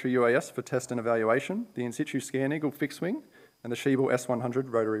of military UAS for test and evaluation, the in situ Scan Eagle fixed wing and the Sheeble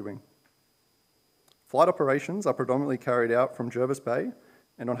S100 rotary wing. Flight operations are predominantly carried out from Jervis Bay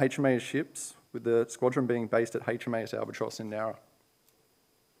and on HMAS ships, with the squadron being based at HMAS Albatross in Nowra.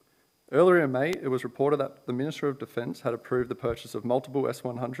 Earlier in May, it was reported that the Minister of Defence had approved the purchase of multiple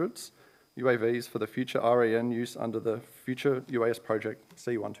S100s UAVs for the future REN use under the Future UAS Project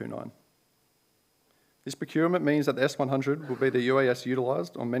C129. This procurement means that the S100 will be the UAS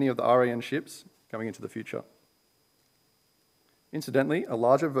utilised on many of the REN ships going into the future. Incidentally, a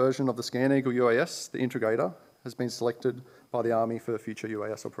larger version of the Scan Eagle UAS, the Integrator, has been selected by the Army for future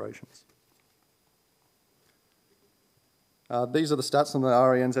UAS operations. These are the stats on the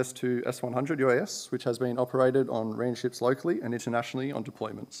REN's S2 S100 UAS, which has been operated on REN ships locally and internationally on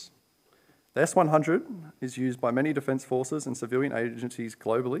deployments. The S100 is used by many defence forces and civilian agencies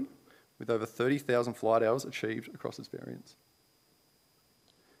globally, with over 30,000 flight hours achieved across its variants.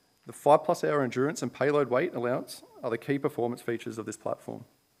 The 5+ hour endurance and payload weight allowance are the key performance features of this platform.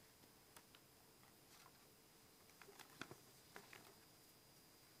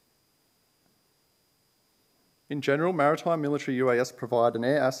 In general, maritime military UAS provide an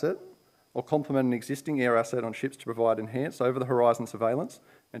air asset or complement an existing air asset on ships to provide enhanced over-the-horizon surveillance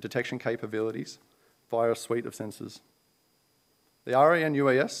and detection capabilities via a suite of sensors. The REN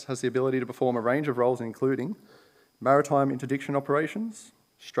UAS has the ability to perform a range of roles including maritime interdiction operations,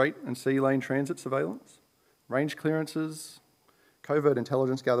 strait and sea lane transit surveillance, range clearances, covert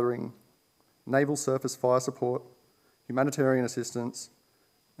intelligence gathering, naval surface fire support, humanitarian assistance,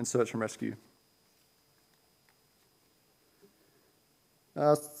 and search and rescue.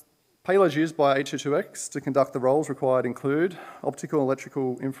 Payloads used by 822X to conduct the roles required include optical and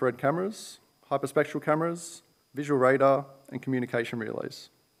electrical infrared cameras, hyperspectral cameras, visual radar, and communication relays.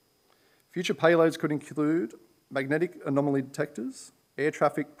 Future payloads could include magnetic anomaly detectors, air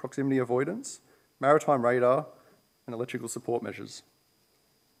traffic proximity avoidance, maritime radar, and electrical support measures.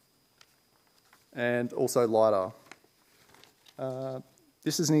 And also LiDAR.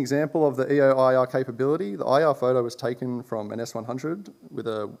 This is an example of the EO-IR capability. The IR photo was taken from an S100 with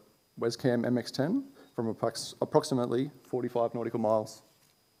a Wescam MX-10 from approximately 45 nautical miles.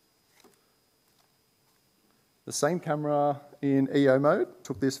 The same camera in EO mode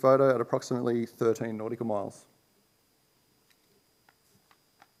took this photo at approximately 13 nautical miles.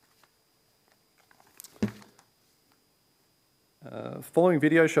 Following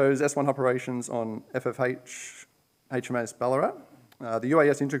video shows S1 operations on FFH HMAS Ballarat. The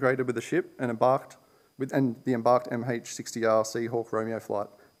UAS integrated with the ship and the embarked MH-60R Seahawk Romeo flight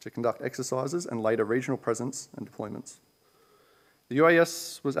to conduct exercises and later regional presence and deployments. The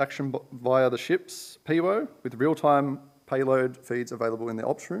UAS was actioned via the ship's PWO with real-time payload feeds available in the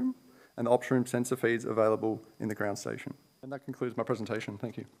ops room and the ops room sensor feeds available in the ground station. And that concludes my presentation.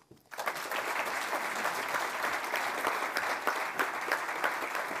 Thank you.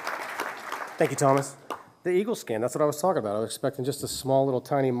 Thank you, Thomas. The Eagle scan, that's what I was talking about. I was expecting just a small little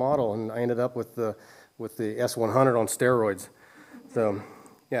tiny model, and I ended up with the S100 on steroids. So,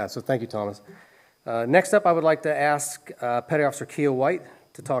 yeah, so thank you, Thomas. Next up, I would like to ask Petty Officer Kiah Whyte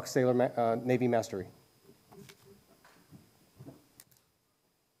to talk Sailor Navy Mastery.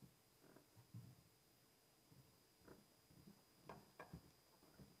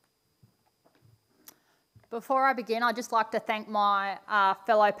 Before I begin, I'd just like to thank my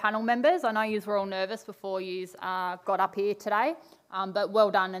fellow panel members. I know you were all nervous before you got up here today, but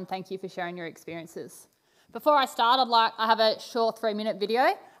well done and thank you for sharing your experiences. Before I start, I have a short 3-minute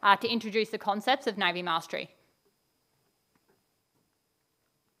video to introduce the concepts of Navy Mastery.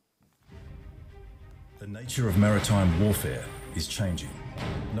 The nature of maritime warfare is changing.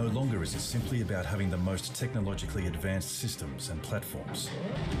 No longer is it simply about having the most technologically advanced systems and platforms.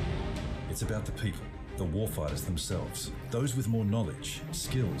 It's about the people, the warfighters themselves, those with more knowledge,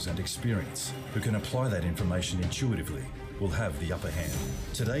 skills and experience who can apply that information intuitively will have the upper hand.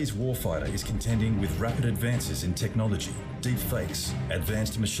 Today's warfighter is contending with rapid advances in technology, deep fakes,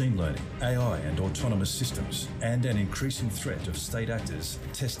 advanced machine learning, AI and autonomous systems, and an increasing threat of state actors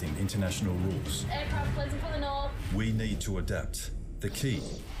testing international rules. Aircraft closing for the north. We need to adapt. The key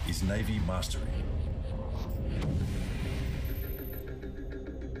is Navy Mastery.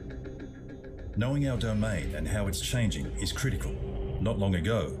 Knowing our domain and how it's changing is critical. Not long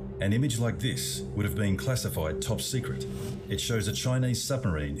ago, an image like this would have been classified top secret. It shows a Chinese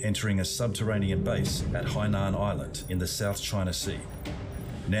submarine entering a subterranean base at Hainan Island in the South China Sea.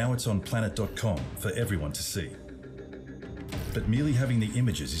 Now it's on planet.com for everyone to see. But merely having the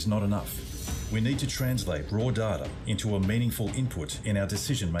images is not enough. We need to translate raw data into a meaningful input in our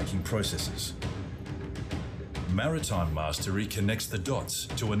decision-making processes. Maritime Mastery connects the dots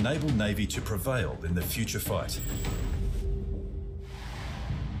to enable Navy to prevail in the future fight.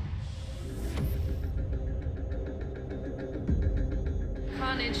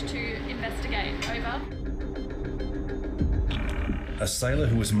 Carnage to investigate. Over. A sailor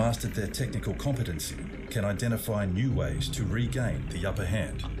who has mastered their technical competency can identify new ways to regain the upper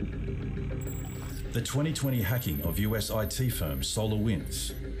hand. The 2020 hacking of US IT firm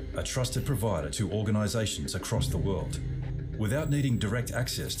SolarWinds, a trusted provider to organisations across the world. Without needing direct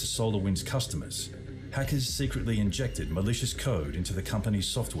access to SolarWinds customers, hackers secretly injected malicious code into the company's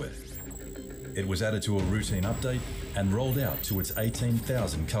software. It was added to a routine update and rolled out to its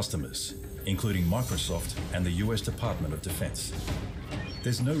 18,000 customers, including Microsoft and the US Department of Defense.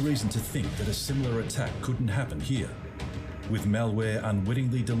 There's no reason to think that a similar attack couldn't happen here, with malware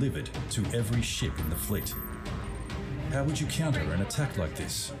unwittingly delivered to every ship in the fleet. How would you counter an attack like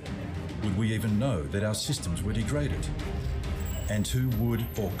this? Would we even know that our systems were degraded? And who would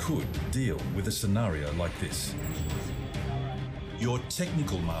or could deal with a scenario like this? Your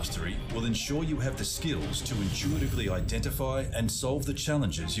technical mastery will ensure you have the skills to intuitively identify and solve the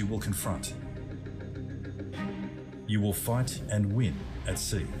challenges you will confront. You will fight and win at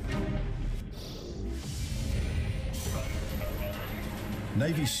sea.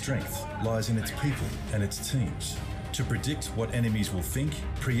 Navy's strength lies in its people and its teams. To predict what enemies will think,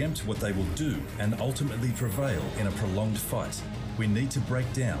 preempt what they will do, and ultimately prevail in a prolonged fight, we need to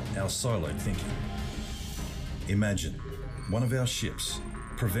break down our siloed thinking. Imagine one of our ships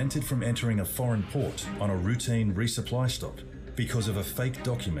prevented from entering a foreign port on a routine resupply stop because of a fake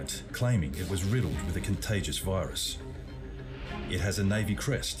document claiming it was riddled with a contagious virus. It has a Navy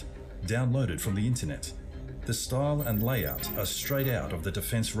crest, downloaded from the internet. The style and layout are straight out of the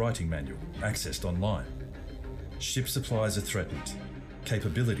Defence Writing Manual, accessed online. Ship supplies are threatened,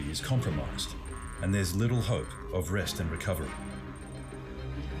 capability is compromised, and there's little hope of rest and recovery.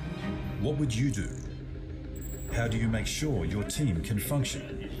 What would you do? How do you make sure your team can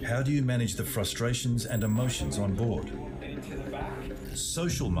function? How do you manage the frustrations and emotions on board?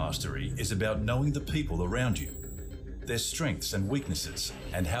 Social mastery is about knowing the people around you, their strengths and weaknesses,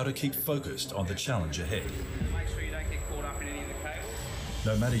 and how to keep focused on the challenge ahead. Make sure you don't get caught up in any of the cables.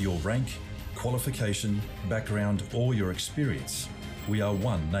 No matter your rank, qualification, background, or your experience, we are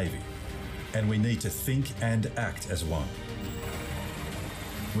one Navy, and we need to think and act as one.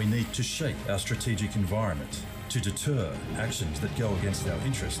 We need to shape our strategic environment, to deter actions that go against our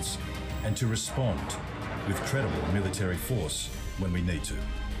interests, and to respond with credible military force when we need to.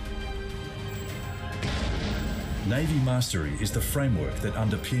 Navy Mastery is the framework that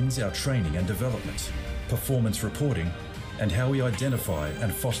underpins our training and development, performance reporting, and how we identify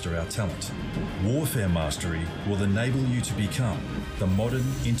and foster our talent. Warfare Mastery will enable you to become the modern,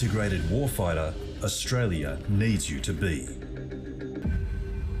 integrated warfighter Australia needs you to be.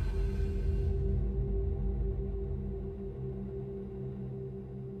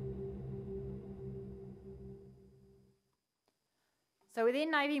 So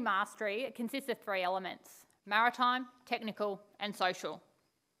within Navy Mastery, it consists of 3 elements: maritime, technical, and social.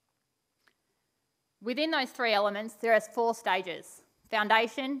 Within those 3 elements, there are 4 stages: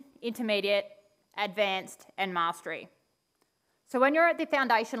 foundation, intermediate, advanced, and mastery. So when you're at the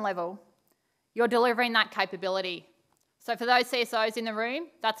foundation level, you're delivering that capability. So for those CSOs in the room,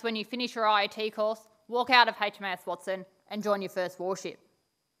 that's when you finish your IoT course, walk out of HMAS Watson, and join your first warship.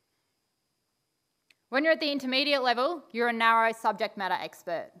 When you're at the intermediate level, you're a narrow subject matter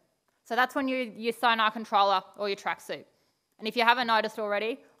expert. So that's when you're your sonar controller or your tracksuit. And if you haven't noticed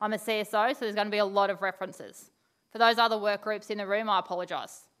already, I'm a CSO, so there's going to be a lot of references. For those other work groups in the room, I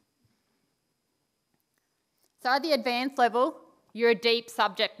apologise. So at the advanced level, you're a deep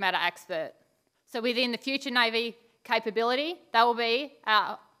subject matter expert. So within the future Navy capability, that will be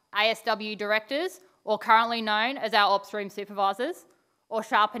our ASW directors, or currently known as our ops room supervisors, or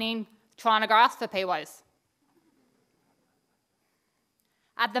sharpening China grass for PWOs.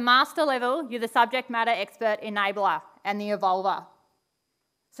 At the master level, you're the subject matter expert enabler and the evolver.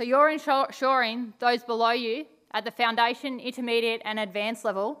 So you're ensuring those below you at the foundation, intermediate and advanced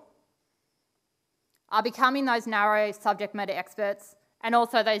level are becoming those narrow subject matter experts and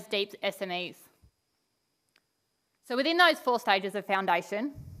also those deep SMEs. So within those 4 stages of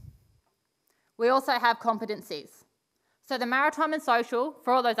foundation, we also have competencies. So the maritime and social,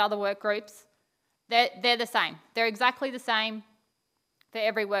 for all those other work groups, they're the same. They're exactly the same for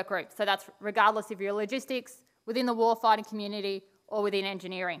every work group. So that's regardless of your logistics, within the warfighting community, or within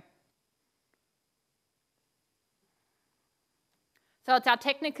engineering. So it's our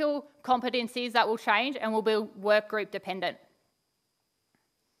technical competencies that will change and will be work group dependent.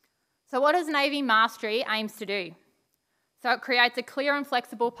 So what does Navy Mastery aims to do? So it creates a clear and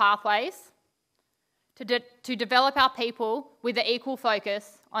flexible pathways to develop our people with an equal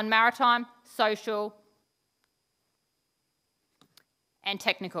focus on maritime, social, and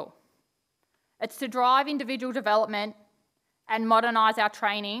technical. It's to drive individual development and modernise our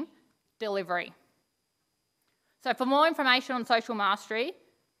training delivery. So for more information on social mastery,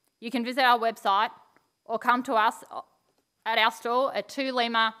 you can visit our website or come to us at our stall at 2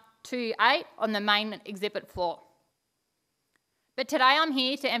 Lima 28 on the main exhibit floor. But today I'm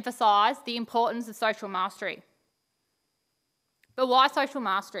here to emphasise the importance of social mastery. But why social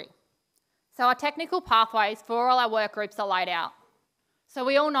mastery? So our technical pathways for all our work groups are laid out. So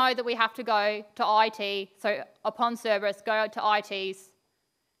we all know that we have to go to IT, so upon Cerberus, go to ITs,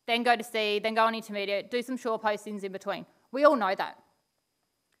 then go to sea, then go on intermediate, do some shore postings in between. We all know that.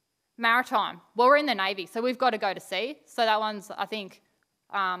 Maritime, well, we're in the Navy, so we've got to go to sea. So that one's, I think,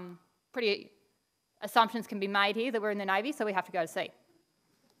 pretty assumptions can be made here that we're in the Navy, so we have to go to sea.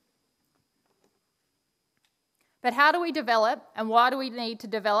 But how do we develop and why do we need to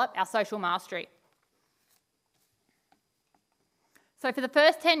develop our social mastery? So for the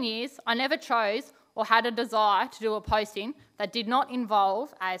first 10 years, I never chose or had a desire to do a posting that did not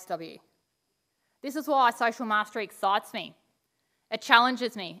involve ASW. This is why social mastery excites me. It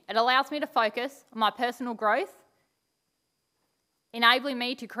challenges me. It allows me to focus on my personal growth, enabling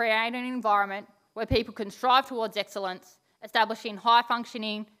me to create an environment where people can strive towards excellence, establishing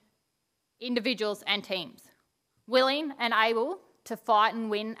high-functioning individuals and teams, willing and able to fight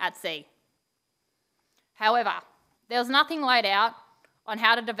and win at sea. However, there was nothing laid out on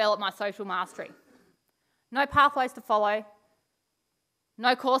how to develop my social mastery. No pathways to follow,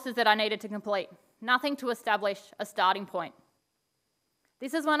 no courses that I needed to complete, nothing to establish a starting point.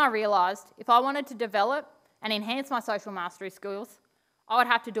 This is when I realised if I wanted to develop and enhance my social mastery skills, I would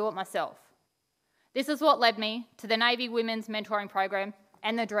have to do it myself. This is what led me to the Navy Women's Mentoring Program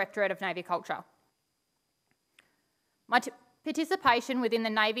and the Directorate of Navy Culture. My participation within the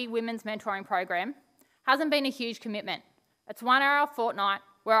Navy Women's Mentoring Program hasn't been a huge commitment. It's 1 hour a fortnight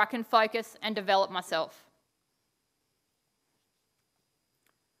where I can focus and develop myself.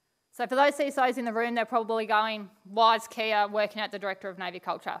 So for those CSOs in the room, they're probably going, why is Kiah working at the Director of Navy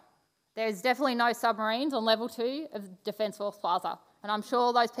Culture? There's definitely no submarines on level 2 of Defence Force Plaza. And I'm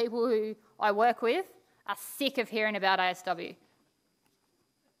sure those people who I work with are sick of hearing about ASW.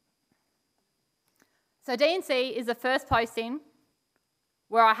 So D&C is the first posting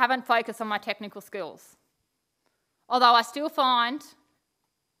where I haven't focused on my technical skills, although I still find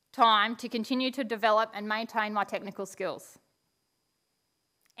time to continue to develop and maintain my technical skills,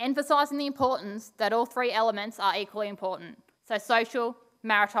 emphasising the importance that all three elements are equally important, so social,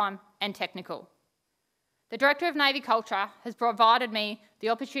 maritime and technical. The Director of Navy Culture has provided me the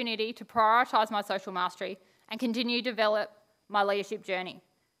opportunity to prioritise my social mastery and continue to develop my leadership journey.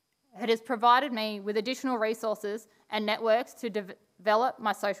 It has provided me with additional resources and networks to develop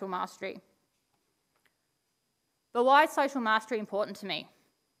my social mastery. But why is social mastery important to me?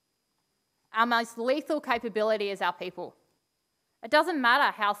 Our most lethal capability is our people. It doesn't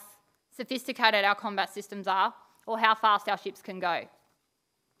matter how sophisticated our combat systems are or how fast our ships can go.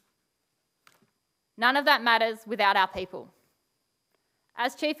 None of that matters without our people.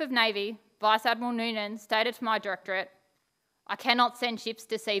 As Chief of Navy, Vice Admiral Noonan stated to my directorate, I cannot send ships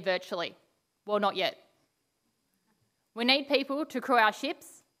to sea virtually. Well, not yet. We need people to crew our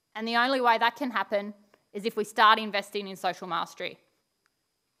ships, and the only way that can happen is if we start investing in social mastery.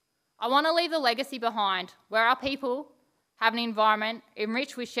 I want to leave a legacy behind where our people have an environment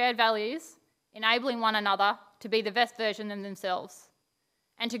enriched with shared values, enabling one another to be the best version of themselves,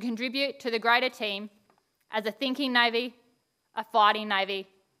 and to contribute to the greater team as a thinking Navy, a fighting Navy,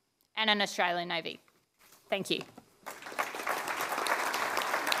 and an Australian Navy. Thank you.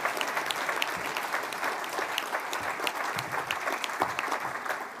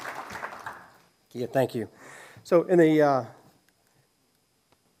 Yeah, thank you. So in the,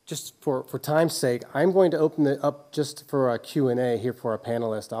 just for time's sake, I'm going to open it up just for a Q&A here for our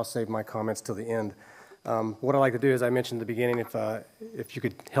panelists. I'll save my comments till the end. What I'd like to do, as I mentioned at the beginning, if you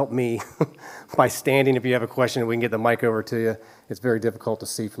could help me by standing if you have a question, we can get the mic over to you. It's very difficult to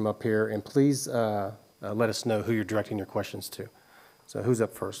see from up here. And please let us know who you're directing your questions to. So who's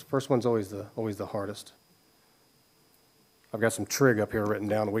up first? First one's always the hardest. I've got some trig up here written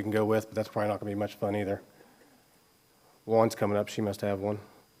down that we can go with, but that's probably not going to be much fun either. Juan's coming up. She must have one.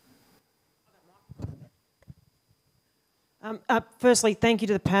 Firstly, thank you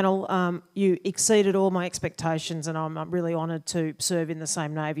to the panel. You exceeded all my expectations, and I'm really honoured to serve in the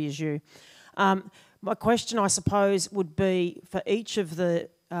same Navy as you. My question, I suppose, would be for each of the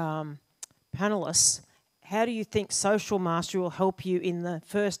panellists, how do you think social mastery will help you in the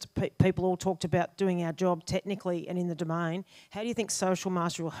first people all talked about doing our job technically and in the domain? How do you think social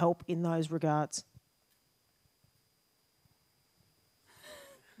mastery will help in those regards?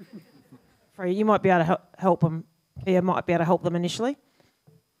 Freya, you might be able to help them. Kiah might be able to help them initially.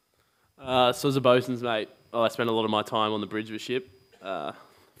 So as a bosun's mate, I spend a lot of my time on the bridge of a ship. 4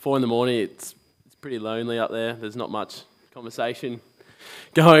 in the morning, it's pretty lonely up there. There's not much conversation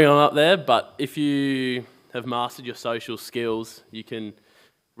going on up there, but if you have mastered your social skills, you can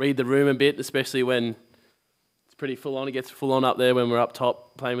read the room a bit, especially when it's pretty full on. It gets full on up there when we're up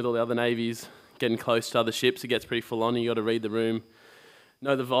top playing with all the other navies, getting close to other ships. It gets pretty full on. You got to read the room,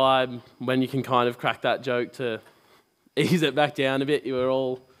 know the vibe. When you can kind of crack that joke to ease it back down a bit. You were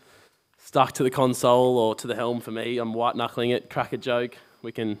all stuck to the console or to the helm for me. I'm white knuckling it, crack a joke.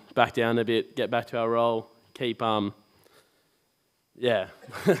 We can back down a bit, get back to our role, keep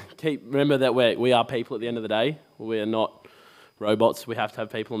remember that we are people at the end of the day. We are not robots. We have to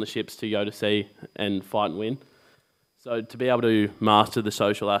have people on the ships to go to sea and fight and win. So to be able to master the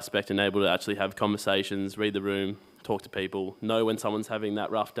social aspect and able to actually have conversations, read the room, talk to people, know when someone's having that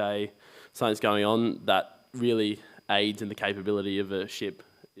rough day, something's going on, that really aids in the capability of a ship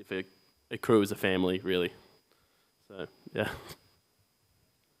if a crew is a family, really. So, yeah.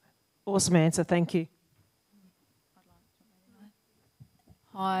 Awesome answer, thank you.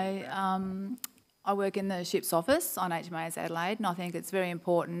 Hi, I work in the ship's office on HMAS Adelaide, and I think it's very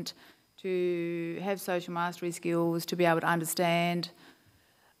important to have social mastery skills, to be able to understand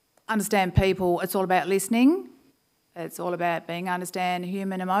people. It's all about listening. It's all about understand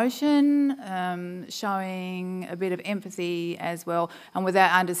human emotion, showing a bit of empathy as well. And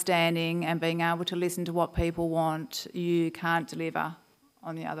without understanding and being able to listen to what people want, you can't deliver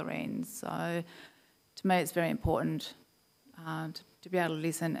on the other end. So to me, it's very important to be able to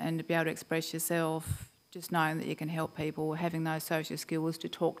listen and to be able to express yourself, just knowing that you can help people, having those social skills to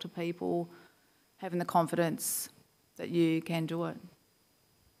talk to people, having the confidence that you can do it.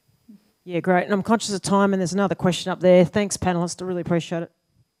 Yeah, great. And I'm conscious of time, and there's another question up there. Thanks, panellists. I really appreciate it.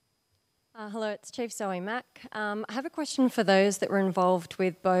 Hello, it's Chief Zoe Mack. I have a question for those that were involved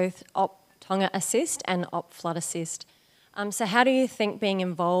with both Op Tonga Assist and Op Flood Assist. So how do you think being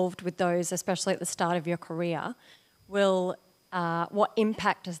involved with those, especially at the start of your career, what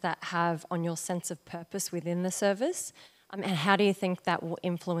impact does that have on your sense of purpose within the service? And how do you think that will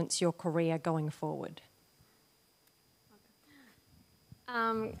influence your career going forward?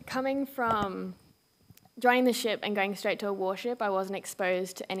 Coming from joining the ship and going straight to a warship, I wasn't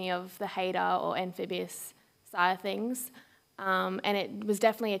exposed to any of the Hader or amphibious side of things. And it was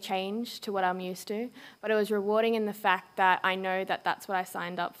definitely a change to what I'm used to, but it was rewarding in the fact that I know that that's what I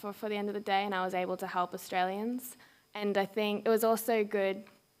signed up for the end of the day, and I was able to help Australians. And I think it was also good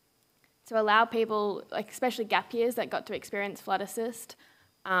to allow people, like especially gap years that got to experience flood assist,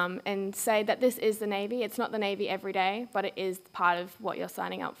 and say that this is the Navy. It's not the Navy every day, but it is part of what you're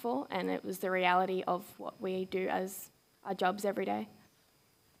signing up for, and it was the reality of what we do as our jobs every day.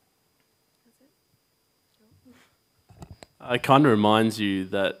 It kind of reminds you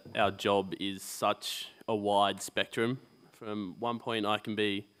that our job is such a wide spectrum. From one point I can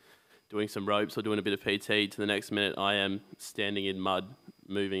be doing some ropes or doing a bit of PT, to the next minute I am standing in mud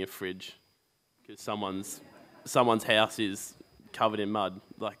moving a fridge because someone's house is covered in mud.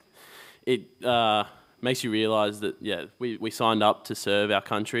 Like, it makes you realise that, yeah, we signed up to serve our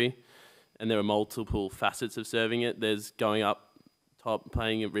country, and there are multiple facets of serving it. There's going up top,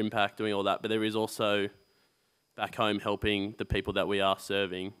 playing a RIMPAC, doing all that, but there is also back home helping the people that we are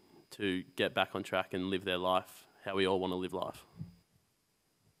serving to get back on track and live their life how we all want to live life.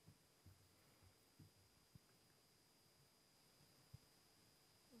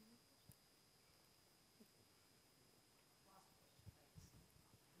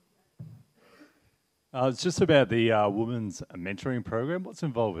 It's just about the women's mentoring program. What's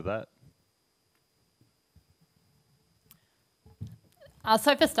involved with that?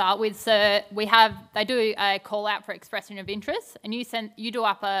 So for start with, they do a call out for expression of interest, and you do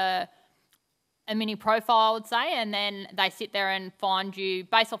up a mini profile, I would say, and then they sit there and find you,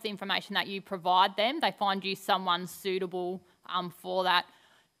 based off the information that you provide them, they find you someone suitable for that.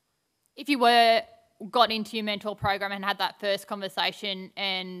 If you got into your mentor program and had that first conversation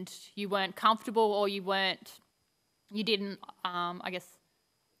and you weren't comfortable, or you didn't,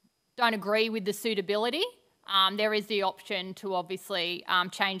 don't agree with the suitability, there is the option to obviously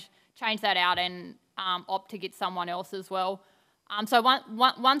change that out and opt to get someone else as well. So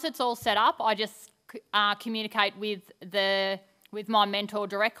once it's all set up, I just communicate with my mentor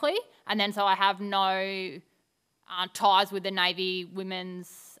directly, and then so I have no ties with the Navy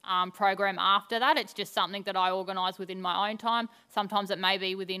Women's program after that. It's just something that I organise within my own time. Sometimes it may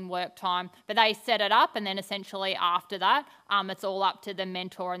be within work time, but they set it up, and then essentially after that, it's all up to the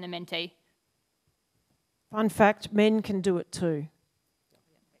mentor and the mentee. Fun fact, men can do it too.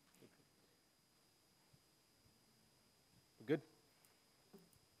 Good?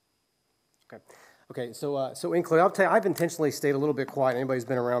 Okay, so in I'll tell you, I've intentionally stayed a little bit quiet. Anybody who's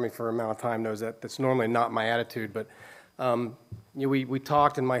been around me for an amount of time knows that that's normally not my attitude, but we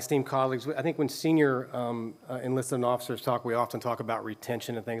talked, and my esteemed colleagues, I think when senior enlisted officers talk, we often talk about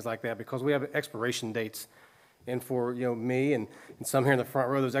retention and things like that, because we have expiration dates. And for me and some here in the front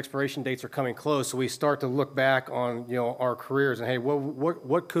row, those expiration dates are coming close. So we start to look back on our careers and, hey,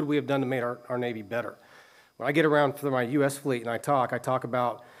 what could we have done to make our Navy better? When I get around for my U.S. fleet and I talk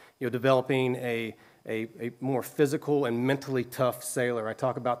about developing a more physical and mentally tough sailor. I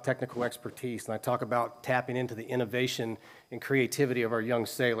talk about technical expertise, and I talk about tapping into the innovation and creativity of our young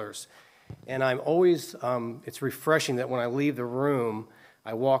sailors. And I'm always, it's refreshing that when I leave the room,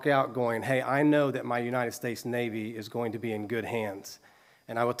 I walk out going, hey, I know that my United States Navy is going to be in good hands.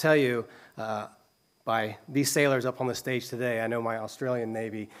 And I will tell you, by these sailors up on the stage today, I know my Australian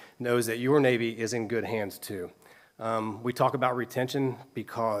Navy knows that your Navy is in good hands too. We talk about retention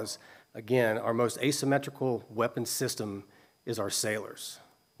because, again, our most asymmetrical weapon system is our sailors.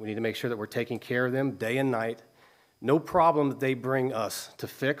 We need to make sure that we're taking care of them day and night. No problem that they bring us to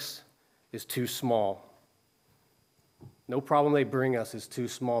fix is too small. No problem they bring us is too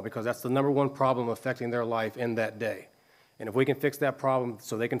small, because that's the number one problem affecting their life in that day. And if we can fix that problem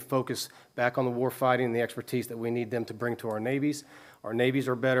so they can focus back on the war fighting and the expertise that we need them to bring to our navies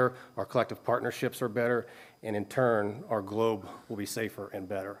are better, our collective partnerships are better, and in turn, our globe will be safer and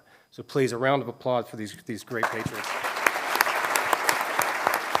better. So please, a round of applause for these great patriots.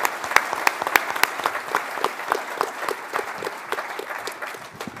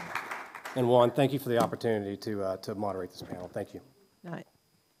 And Juan, thank you for the opportunity to moderate this panel. Thank you. No,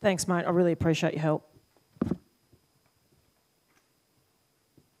 thanks, mate. I really appreciate your help.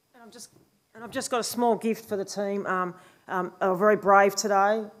 And I've just got a small gift for the team. Are very brave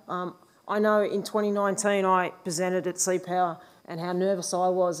today. I know in 2019 I presented at Sea Power and how nervous I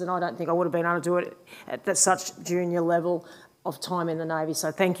was, and I don't think I would have been able to do it at such junior level of time in the Navy.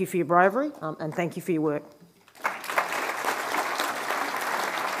 So thank you for your bravery, and thank you for your work.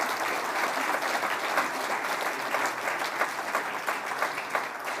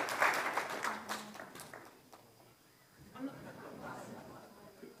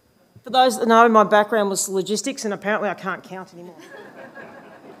 For those that know, my background was logistics, and apparently I can't count anymore.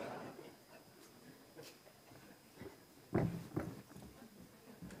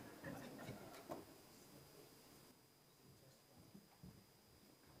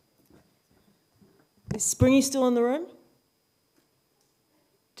 Is Springy still in the room?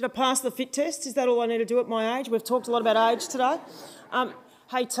 Did I pass the fit test? Is that all I need to do at my age? We've talked a lot about age today.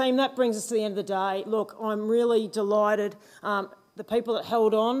 Hey team, that brings us to the end of the day. Look, I'm really delighted. The people that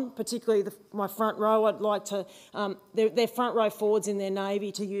held on, particularly my front row, I'd like to, they're front row forwards in their Navy,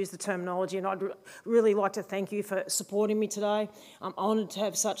 to use the terminology, and I'd really like to thank you for supporting me today. I'm honoured to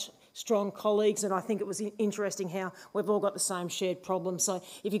have such strong colleagues, and I think it was interesting how we've all got the same shared problem. So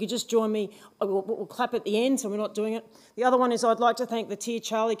if you could just join me, we'll clap at the end so we're not doing it. The other one is I'd like to thank the Tier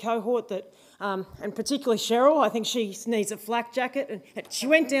Charlie cohort, that, and particularly Cheryl. I think she needs a flak jacket, and she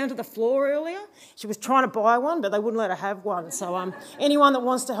went down to the floor earlier. She was trying to buy one, but they wouldn't let her have one. So anyone that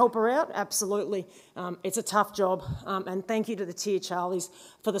wants to help her out, absolutely. It's a tough job, and thank you to the Tier Charlies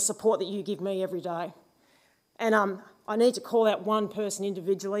for the support that you give me every day. And I need to call out one person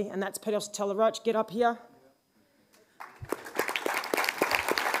individually, and that's Peter Telleroach. Get up here.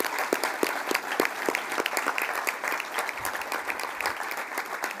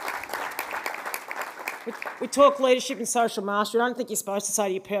 We talk leadership and social mastery. I don't think you're supposed to say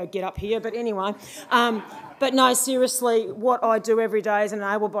to your peer, get up here, but anyway. But no, seriously, what I do every day is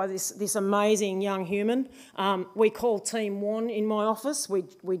enabled by this amazing young human. We call Team One in my office.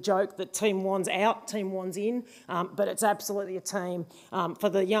 We joke that Team One's out, Team One's in, but it's absolutely a team. For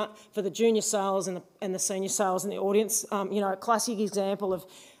the junior sales and the senior sales in the audience, a classic example of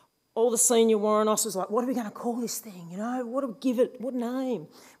all the senior warrant officers like, what are we going to call this thing? What do we give it? What name?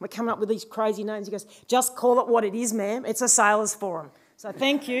 We're coming up with these crazy names. He goes, just call it what it is, ma'am. It's a sailors' forum. So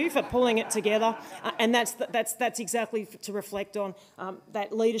thank you for pulling it together, and that's exactly to reflect on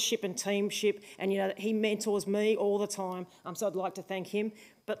that leadership and teamship, and he mentors me all the time, so I'd like to thank him.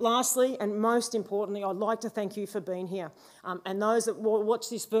 But lastly, and most importantly, I'd like to thank you for being here, and those that will watch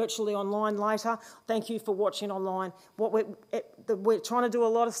this virtually online later, thank you for watching online. We're trying to do a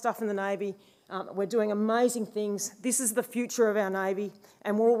lot of stuff in the Navy. We're doing amazing things. This is the future of our Navy,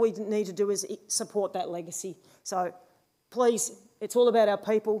 and all we need to do is support that legacy. So please, it's all about our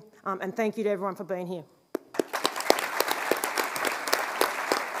people, and thank you to everyone for being here.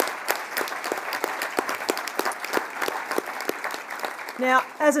 Now,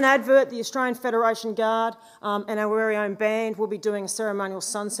 as an advert, the Australian Federation Guard and our very own band will be doing a ceremonial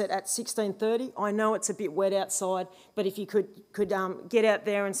sunset at 16:30. I know it's a bit wet outside, but if you could get out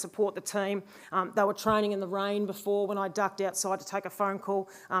there and support the team. They were training in the rain before when I ducked outside to take a phone call.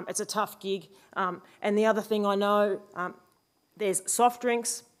 It's a tough gig. And the other thing I know, there's soft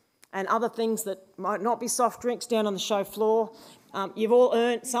drinks and other things that might not be soft drinks down on the show floor. You've all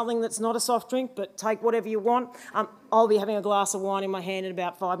earned something that's not a soft drink, but take whatever you want. I'll be having a glass of wine in my hand in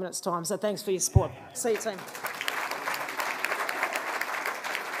about 5 minutes' time, so thanks for your support. See you soon.